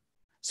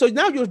 So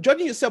now you're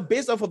judging yourself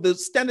based off of the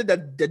standard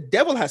that the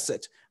devil has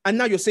set. And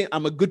now you're saying,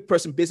 I'm a good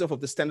person based off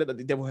of the standard that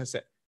the devil has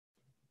set.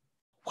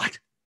 What?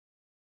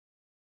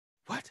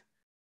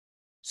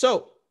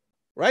 So,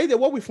 right there,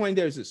 what we find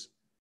there is this.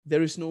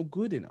 There is no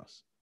good in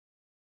us.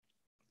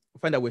 We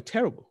find that we're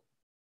terrible.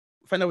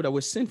 We find out that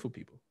we're sinful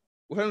people.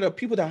 We find out that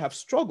people that have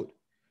struggled.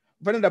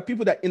 We find out that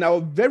people that in our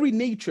very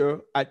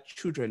nature are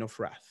children of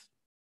wrath.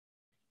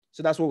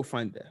 So that's what we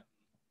find there.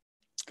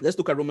 Let's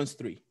look at Romans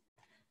 3.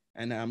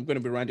 And I'm going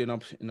to be rounding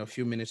up in a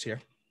few minutes here.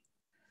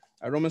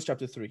 Romans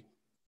chapter 3.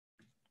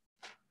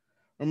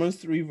 Romans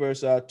 3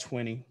 verse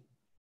 20.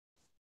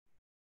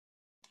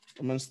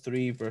 Romans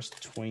 3 verse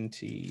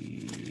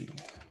 20.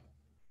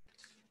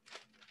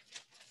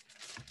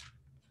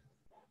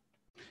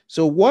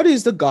 So what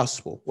is the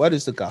gospel? What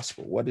is the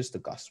gospel? What is the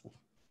gospel?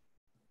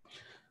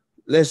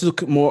 Let's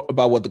look more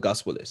about what the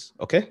gospel is,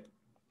 okay?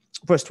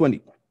 Verse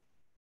 20.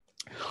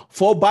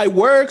 For by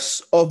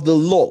works of the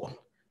law,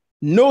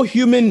 no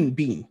human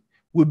being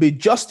will be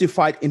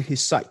justified in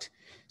his sight,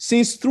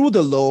 since through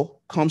the law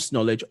comes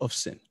knowledge of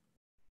sin.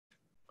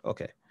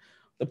 Okay.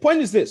 The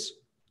point is this.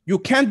 You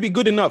can't be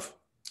good enough.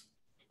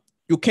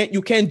 You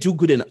can't do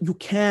good enough. You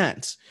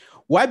can't.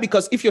 Why?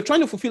 Because if you're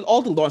trying to fulfill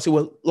all the law and say,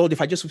 well, Lord,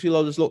 if I just fulfill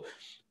all this law,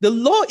 the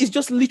law is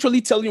just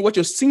literally telling you what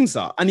your sins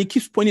are, and it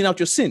keeps pointing out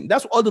your sin.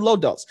 That's all the law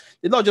does.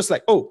 The law just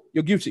like, oh,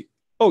 you're guilty.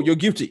 Oh, you're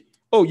guilty.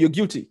 Oh, you're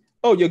guilty.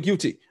 Oh, you're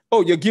guilty.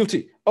 Oh, you're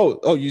guilty.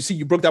 Oh, you see,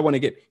 you broke that one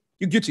again.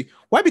 You're guilty.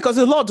 Why? Because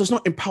the law does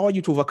not empower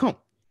you to overcome.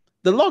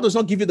 The law does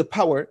not give you the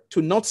power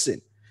to not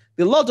sin.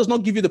 The law does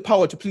not give you the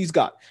power to please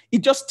God. It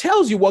just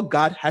tells you what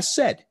God has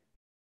said.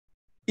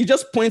 It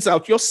just points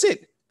out your sin.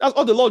 That's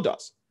all the law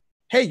does.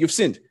 Hey, you've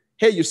sinned.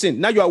 Hey, you sinned.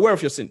 Now you're aware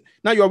of your sin.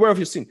 Now you're aware of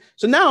your sin.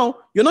 So now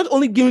you're not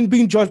only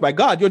being judged by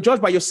God, you're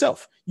judged by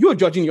yourself. You're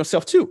judging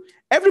yourself too.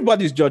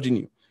 Everybody's judging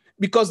you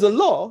because the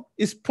law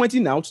is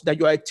pointing out that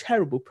you're a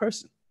terrible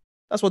person.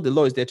 That's what the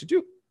law is there to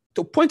do,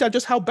 to point out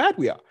just how bad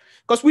we are.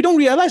 Because we don't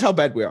realize how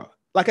bad we are.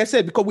 Like I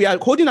said, because we are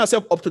holding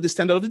ourselves up to the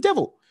standard of the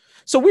devil.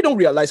 So we don't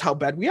realize how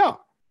bad we are.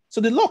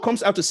 So the law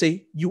comes out to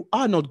say, you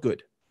are not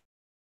good.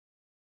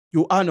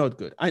 You are not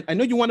good. I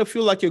know you want to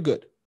feel like you're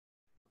good.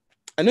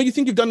 I know you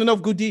think you've done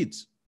enough good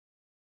deeds.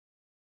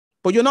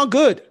 But you're not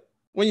good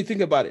when you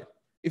think about it.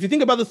 If you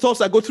think about the thoughts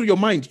that go through your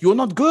mind, you're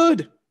not good.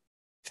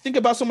 If you think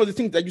about some of the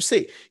things that you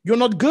say, you're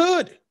not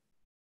good.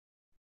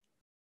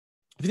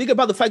 If you think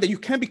about the fact that you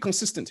can't be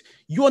consistent,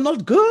 you are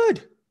not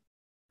good.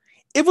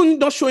 Even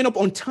not showing up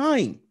on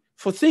time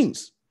for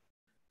things.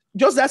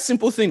 Just that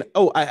simple thing,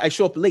 oh, I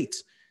show up late.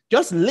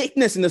 Just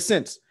lateness in a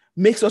sense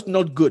makes us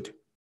not good.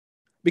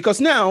 Because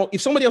now,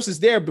 if somebody else is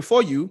there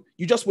before you,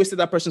 you just wasted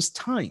that person's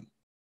time.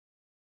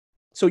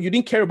 So you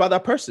didn't care about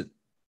that person.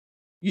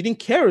 You didn't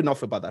care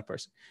enough about that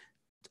person.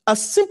 A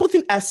simple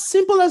thing, as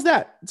simple as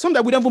that, something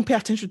that we don't even pay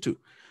attention to,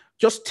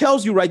 just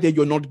tells you right there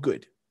you're not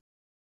good.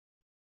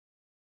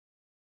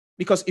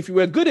 Because if you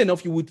were good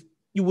enough, you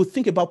would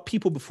think about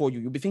people before you.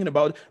 You'll be thinking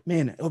about,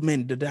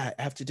 did I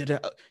have to do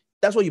that?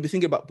 That's what you'll be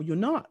thinking about, but you're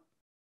not.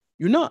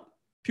 You're not.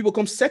 People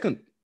come second.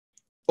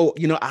 Oh,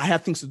 I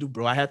have things to do,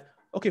 bro.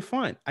 Okay,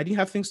 fine. I didn't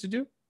have things to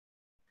do.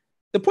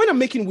 The point I'm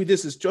making with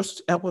this is just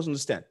to help us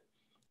understand.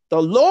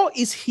 The law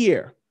is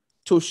here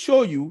to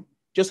show you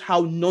just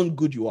how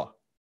non-good you are.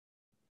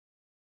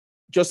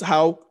 Just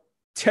how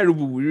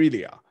terrible we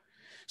really are.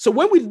 So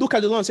when we look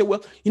at the law and say,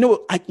 well,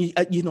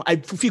 I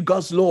fulfill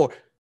God's law.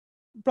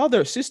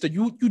 Brother, sister,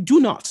 you do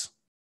not.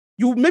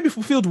 You maybe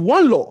fulfilled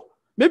one law.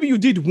 Maybe you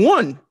did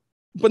one,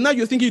 but now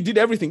you think you did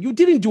everything. You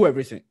didn't do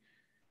everything.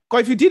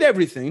 Because if you did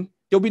everything,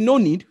 there'll be no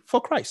need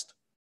for Christ.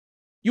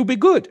 You'll be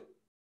good.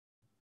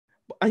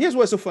 And here's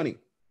what's so funny.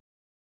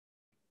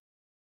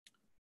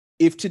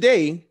 If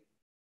today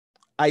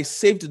I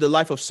saved the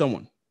life of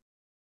someone,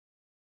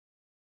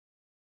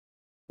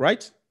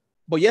 right?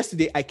 But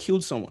yesterday I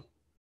killed someone.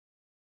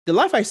 The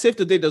life I saved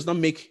today does not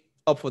make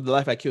up for the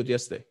life I killed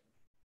yesterday.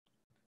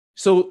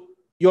 So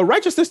your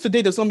righteousness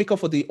today does not make up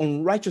for the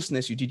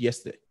unrighteousness you did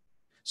yesterday.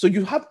 So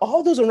you have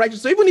all those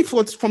unrighteousness. So even if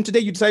from today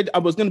you decide I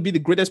was going to be the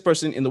greatest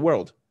person in the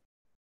world,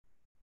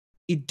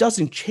 it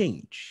doesn't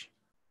change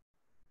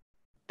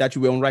that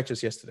you were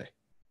unrighteous yesterday.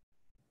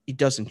 It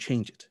doesn't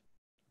change it.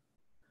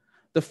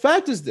 The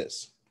fact is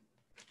this: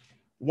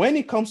 when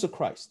it comes to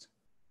Christ,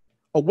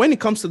 or when it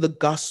comes to the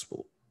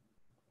gospel,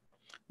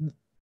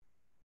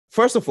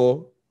 first of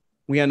all,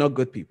 we are not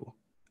good people.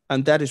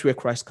 And that is where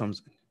Christ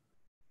comes in.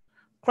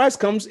 Christ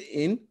comes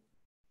in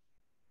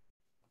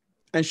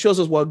and shows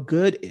us what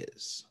good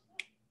is.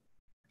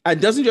 And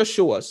doesn't just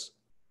show us,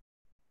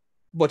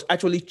 but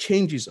actually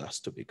changes us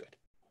to be good.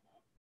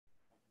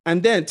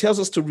 And then tells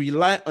us to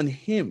rely on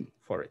him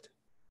for it,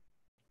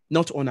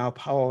 not on our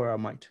power or our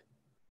might.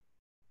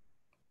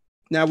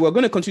 Now, we're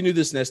going to continue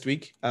this next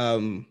week,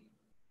 and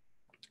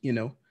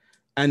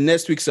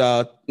next week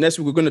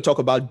we're going to talk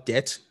about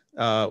debt.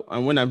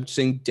 And when I'm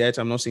saying debt,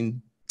 I'm not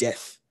saying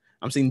death.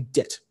 I'm saying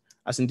debt,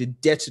 as in the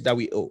debt that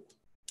we owe.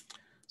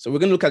 So we're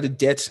going to look at the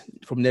debt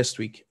from next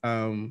week.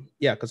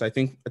 Because I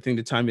think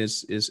the time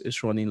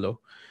is running low.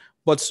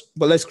 But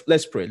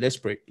let's pray. Let's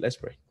pray. Let's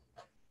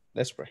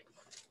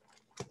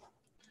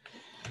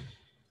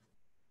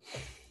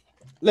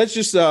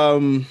just pray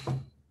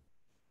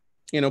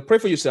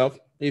for yourself.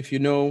 If you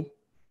know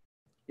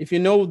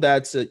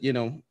that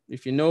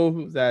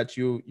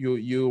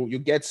you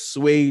get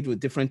swayed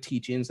with different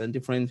teachings and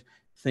different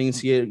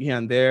things here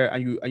and there,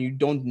 and you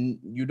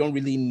don't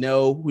really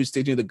know who is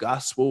teaching the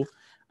gospel,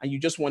 and you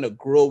just want to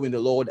grow in the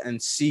Lord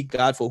and see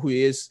God for who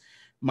he is,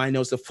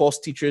 minus the false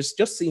teachers,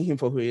 just seeing him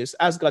for who he is.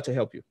 Ask God to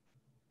help you,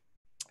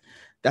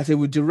 that he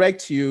will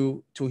direct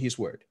you to his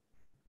word,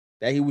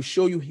 that he will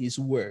show you his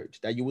word,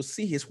 that you will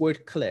see his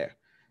word clear,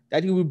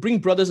 that he will bring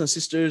brothers and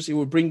sisters, he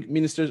will bring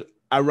ministers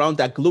around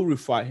that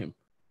glorify him,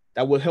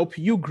 that will help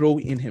you grow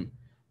in him.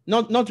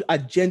 Not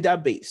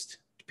agenda-based,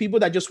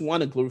 people that just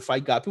want to glorify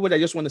God, people that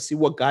just want to see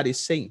what God is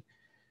saying.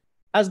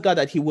 Ask God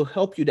that he will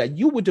help you, that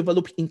you will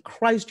develop in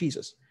Christ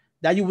Jesus,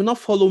 that you will not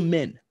follow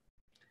men.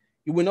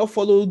 You will not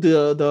follow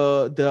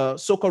the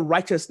so-called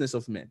righteousness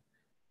of men,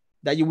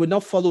 that you will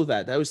not follow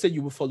that. I would say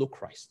you will follow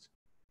Christ.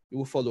 You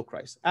will follow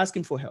Christ. Ask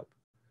him for help.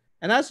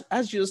 And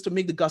ask Jesus to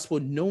make the gospel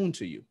known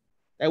to you.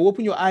 That will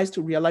open your eyes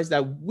to realize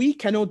that we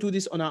cannot do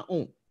this on our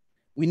own.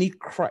 We need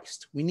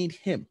Christ. We need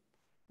him.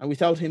 And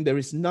without him, there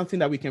is nothing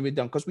that we can be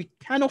done, because we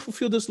cannot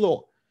fulfill this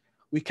law.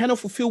 We cannot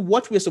fulfill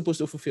what we are supposed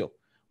to fulfill.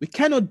 We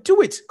cannot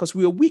do it because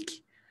we are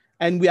weak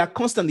and we are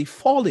constantly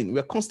falling. We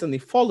are constantly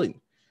falling.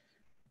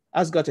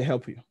 Ask God to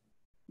help you.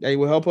 That he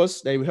will help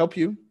us. That he will help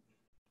you.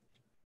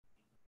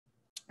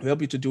 He will help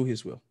you to do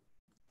his will.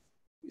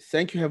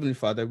 Thank you, Heavenly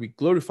Father. We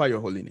glorify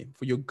your holy name,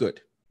 for you're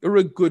good. You're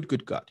a good,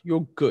 good God.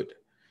 You're good.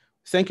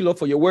 Thank you, Lord,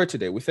 for your word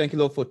today. We thank you,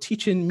 Lord, for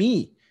teaching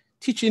me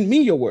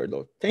your word,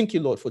 Lord. Thank you,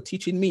 Lord, for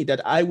teaching me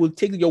that I will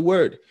take your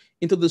word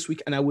into this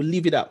week and I will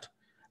leave it out.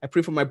 I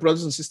pray for my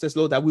brothers and sisters,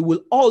 Lord, that we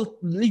will all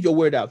leave your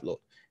word out, Lord.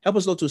 Help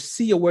us, Lord, to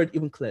see your word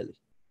even clearly.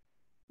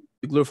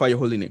 We glorify your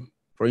holy name.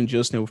 For in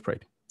Jesus' name we've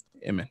prayed.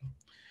 Amen.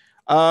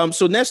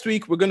 So next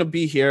week we're going to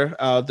be here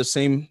the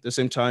same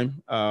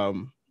time,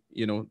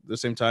 the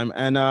same time.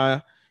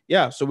 And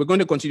so we're going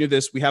to continue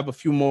this. We have a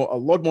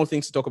lot more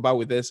things to talk about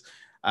with this.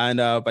 And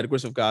by the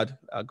grace of God,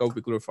 God will be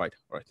glorified.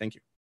 All right. Thank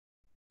you.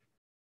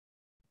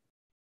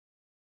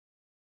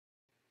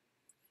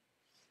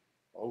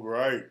 All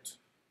right.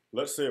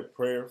 Let's say a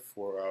prayer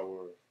for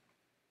our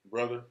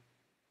brother.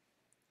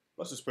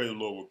 Let's just pray the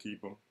Lord will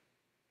keep him.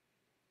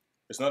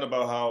 It's not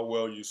about how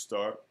well you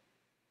start.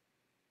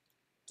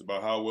 It's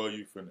about how well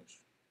you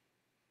finish.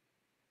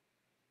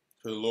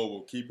 So the Lord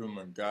will keep him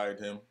and guide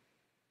him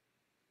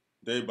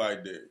day by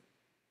day.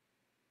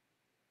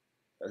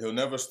 That he'll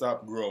never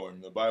stop growing.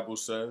 The Bible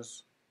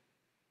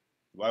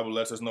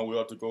lets us know we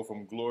ought to go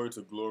from glory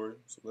to glory.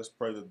 So let's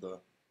pray that the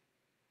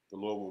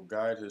Lord will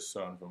guide his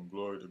son from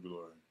glory to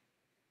glory.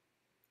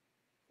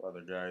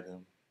 Father, guide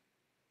him.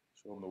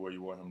 Show him the way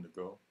you want him to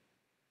go.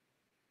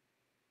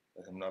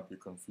 Let him not be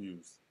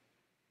confused.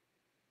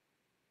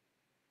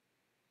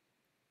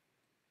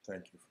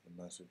 Thank you for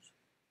the message.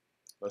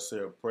 Let's say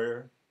a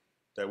prayer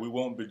that we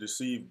won't be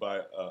deceived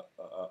by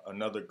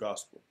another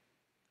gospel.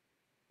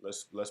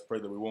 Let's pray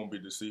that we won't be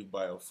deceived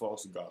by a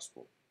false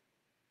gospel.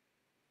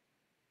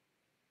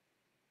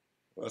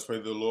 Let's pray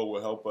that the Lord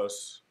will help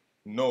us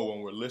know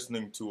when we're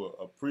listening to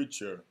a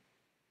preacher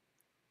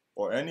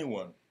or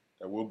anyone,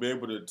 that we'll be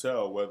able to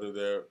tell whether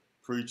they're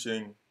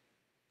preaching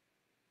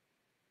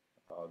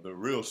the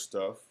real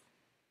stuff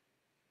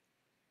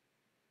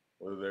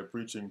whether they're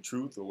preaching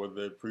truth or whether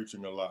they're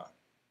preaching a lie.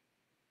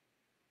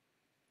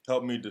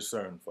 Help me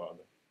discern,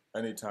 Father,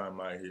 anytime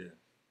I hear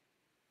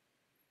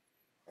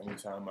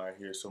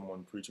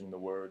someone preaching the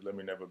word, let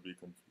me never be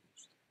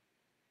confused.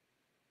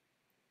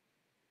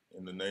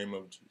 In the name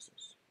of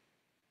Jesus.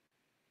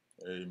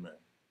 Amen.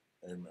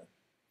 Amen.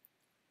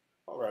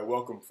 All right,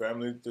 welcome,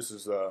 family. This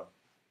is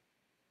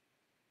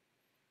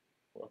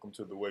welcome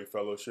to the Way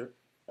Fellowship.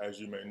 As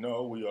you may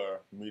know, we are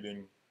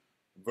meeting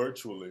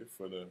virtually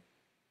for the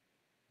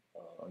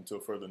until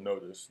further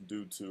notice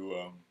due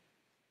to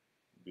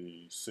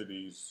the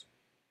city's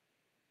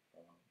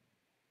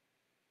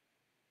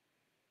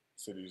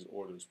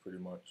orders, pretty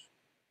much,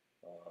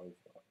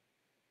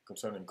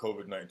 concerning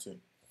COVID-19.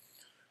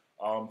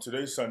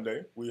 Today's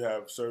Sunday. We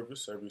have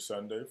service every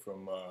Sunday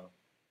from,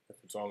 if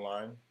it's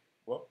online,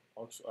 well,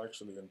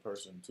 actually in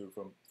person too,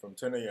 from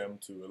 10 a.m.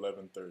 to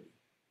 11:30.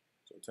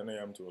 So 10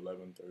 a.m. to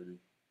 11:30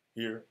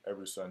 here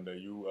every Sunday.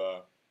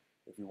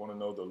 If you want to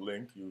know the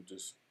link, you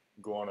just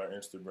go on our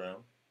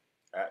Instagram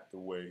at The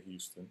Way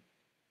Houston.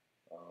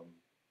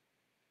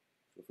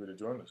 Feel free to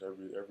join us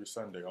every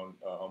Sunday. On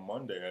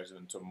Monday, as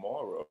in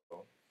tomorrow,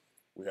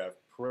 we have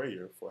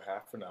prayer for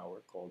half an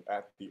hour called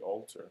At the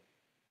Altar.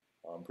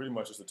 Pretty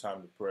much just a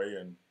time to pray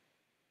and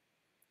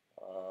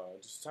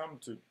just time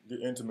to get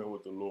intimate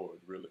with the Lord,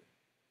 really.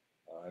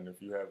 And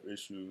if you have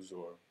issues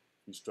or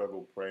you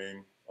struggle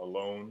praying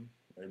alone,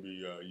 maybe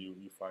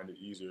you find it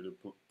easier to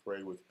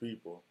pray with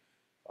people.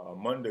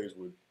 Mondays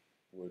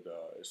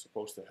is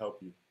supposed to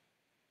help you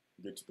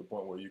get to the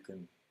point where you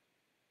can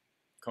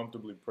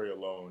comfortably pray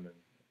alone and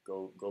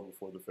go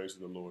before the face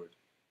of the Lord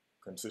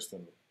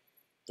consistently.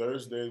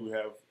 Thursday we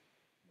have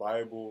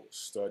Bible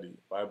study,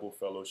 Bible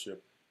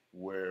fellowship,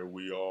 where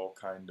we all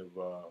kind of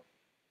I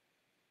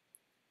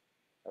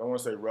don't want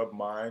to say rub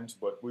minds,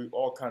 but we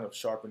all kind of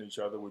sharpen each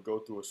other. We go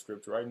through a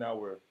scripture. Right now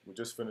we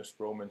just finished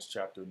Romans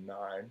chapter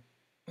 9.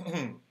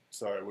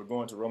 Sorry, we're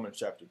going to Romans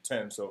chapter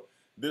 10. So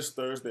this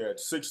Thursday at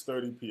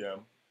 6:30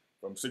 p.m.,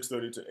 from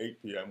 6:30 to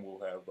 8 p.m.,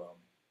 we'll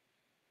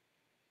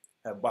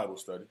have Bible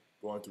study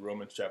going through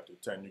Romans chapter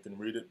 10. You can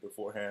read it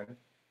beforehand,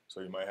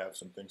 so you might have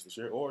some things to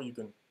share, or you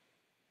can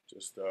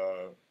just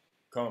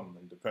come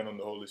and depend on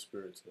the Holy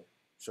Spirit to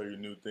show you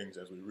new things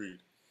as we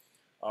read.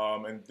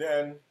 And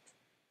then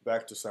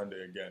back to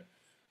Sunday again.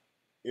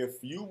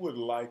 If you would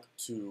like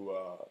to,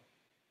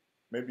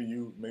 maybe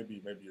you're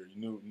a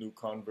new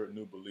convert,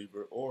 new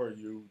believer, or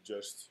you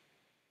just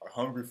are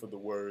hungry for the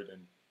Word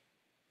and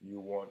you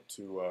want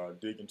to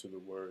dig into the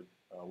Word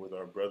with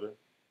our brother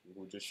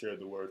who just shared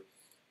the Word,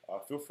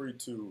 feel free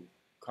to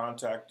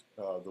contact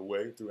the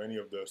Way through any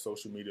of the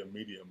social media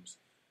mediums.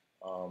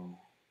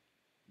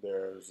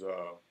 There's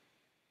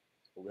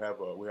we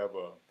have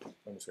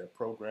a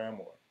program,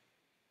 or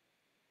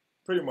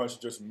pretty much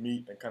just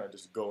meet and kind of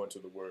just go into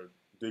the Word,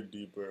 dig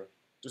deeper,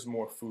 just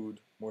more food,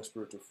 more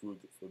spiritual food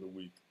for the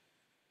week.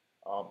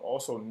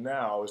 Also,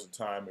 now is the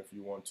time if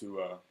you want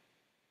to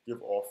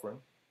give offering,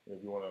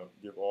 if you want to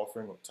give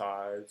offering or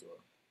tithes or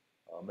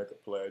make a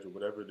pledge or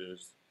whatever it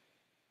is.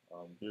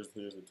 Here's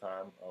the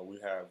time. We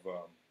have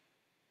let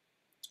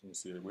me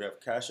see. We have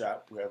Cash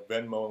App, we have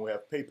Venmo, and we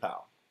have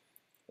PayPal.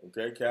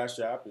 Okay, Cash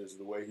App is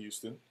The Way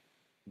Houston,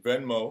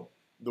 Venmo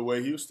The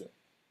Way Houston,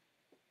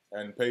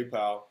 and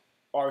PayPal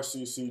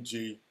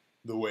RCCG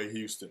The Way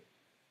Houston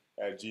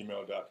at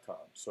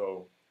gmail.com.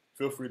 So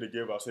feel free to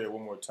give. I'll say it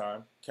one more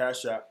time.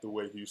 Cash App The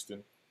Way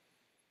Houston,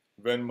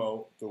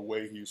 Venmo The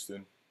Way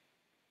Houston,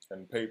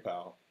 and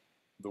PayPal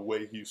The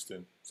Way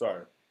Houston.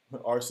 Sorry,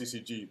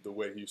 RCCG The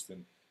Way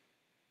Houston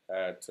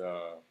at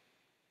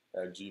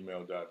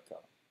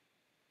gmail.com.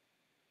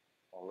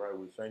 All right,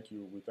 we thank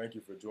you. We thank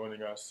you for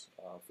joining us.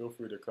 Feel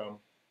free to come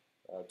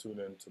tune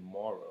in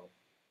tomorrow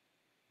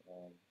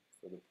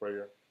for the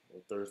prayer,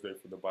 or Thursday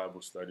for the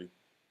Bible study.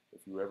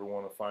 If you ever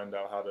want to find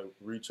out how to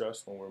reach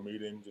us when we're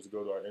meeting, just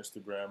go to our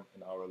Instagram,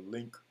 and our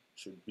link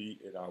should be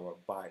in our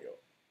bio.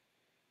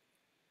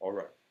 All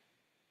right.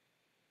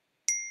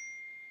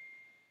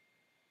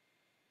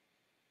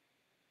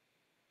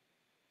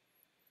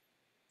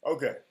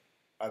 Okay,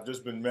 I've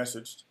just been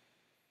messaged.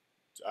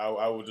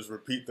 I will just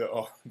repeat the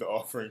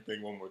offering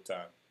thing one more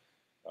time.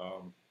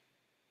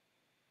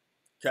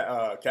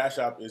 Cash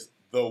App is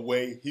The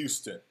Way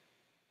Houston.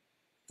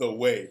 The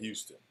Way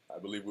Houston. I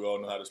believe we all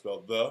know how to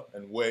spell the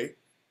and way.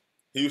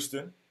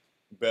 Houston,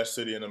 best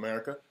city in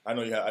America. I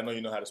know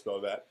you know how to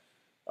spell that.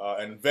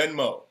 And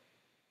Venmo,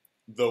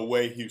 The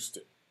Way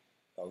Houston.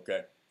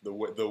 Okay, the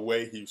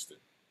way Houston.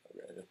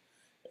 Okay,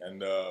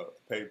 and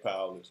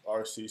PayPal is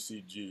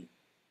RCCG,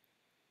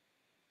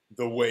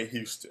 The Way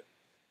Houston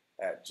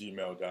at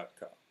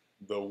gmail.com.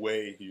 The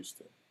Way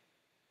Houston.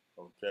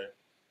 Okay.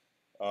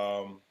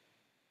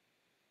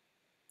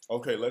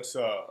 Okay, let's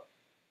pray.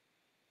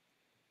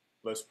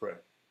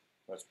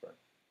 Let's pray.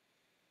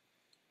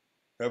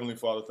 Heavenly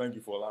Father, thank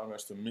you for allowing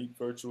us to meet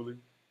virtually,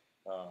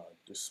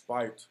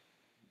 despite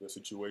the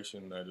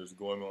situation that is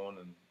going on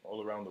and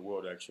all around the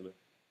world, actually.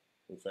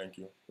 We thank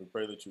you. We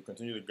pray that you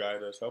continue to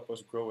guide us, help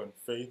us grow in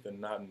faith and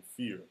not in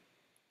fear.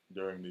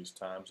 during these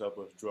times. Help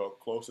us draw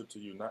closer to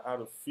you, not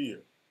out of fear,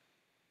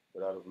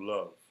 but out of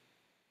love.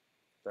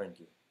 Thank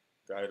you.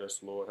 Guide us,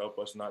 Lord. Help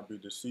us not be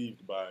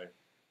deceived by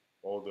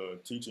all the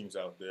teachings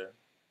out there,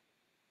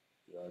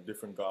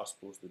 different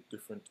gospels, the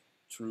different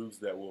truths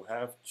that will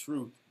have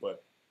truth,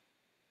 but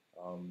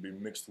be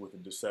mixed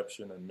with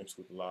deception and mixed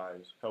with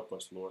lies. Help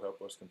us, Lord.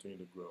 Help us continue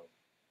to grow.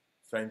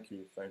 Thank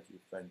you, thank you,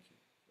 thank you.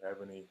 If you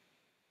have any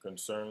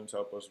concerns,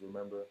 help us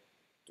remember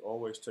to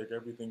always take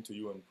everything to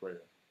you in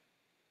prayer.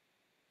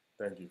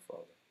 Thank you,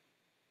 Father.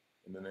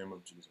 In the name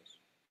of Jesus.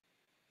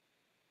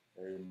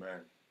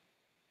 Amen.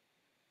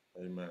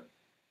 Amen.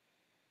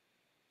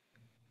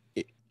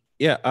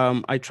 Yeah,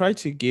 I tried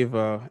to give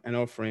an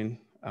offering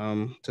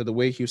to the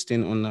Way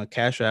Houston on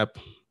Cash App,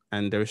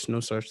 and there's no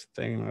such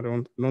thing. I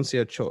don't see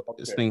a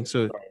Okay. thing.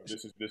 So Sorry.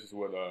 This is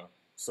what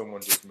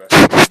someone just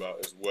messaged me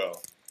about as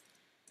well.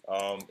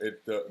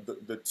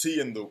 The T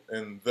in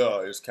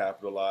the is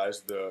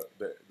capitalized.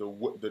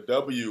 The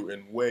W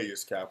in way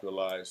is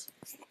capitalized,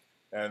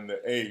 and the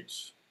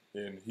H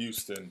in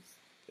Houston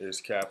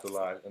is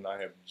capitalized. And I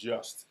have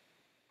just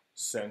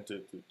sent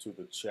it to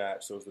the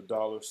chat. So it's the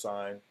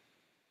 $,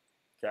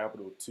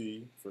 capital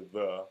T for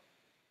the,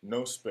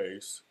 no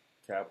space,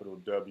 capital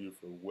W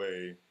for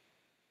way,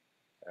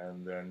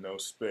 and then no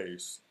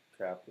space,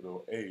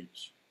 capital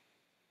H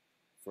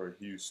for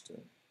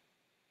Houston.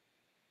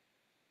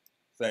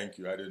 Thank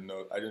you. I didn't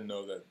know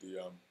that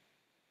the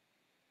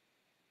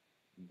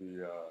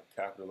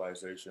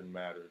capitalization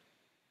mattered.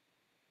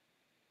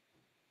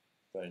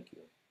 Thank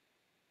you.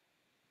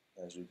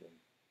 As you can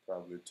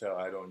probably tell,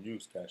 I don't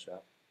use Cash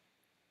App.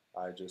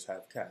 I just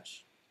have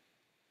cash.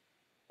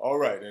 All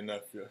right,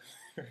 enough.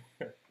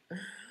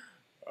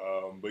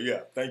 But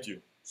yeah, thank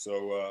you.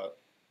 So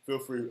feel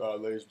free,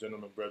 ladies and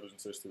gentlemen, brothers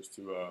and sisters,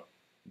 to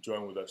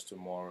join with us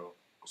tomorrow,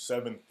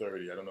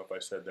 7:30. I don't know if I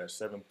said that.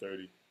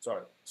 7:30.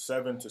 Sorry,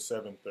 7 to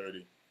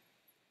 7:30.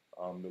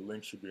 The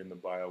link should be in the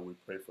bio. We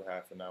pray for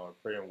half an hour,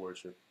 pray and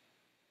worship.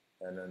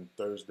 And then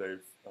Thursday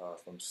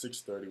from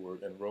 6:30, we're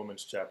in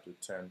Romans chapter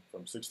 10,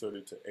 from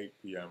 6:30 to 8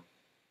 p.m.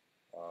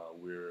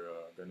 We're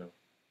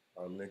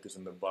our link is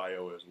in the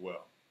bio as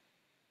well.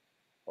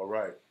 All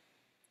right.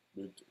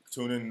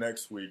 Tune in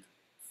next week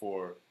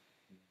for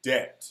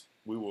debt.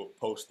 We will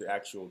post the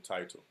actual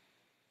title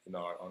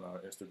on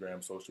our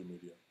Instagram, social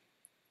media.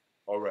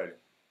 All righty.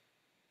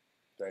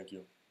 Thank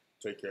you.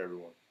 Take care,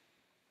 everyone.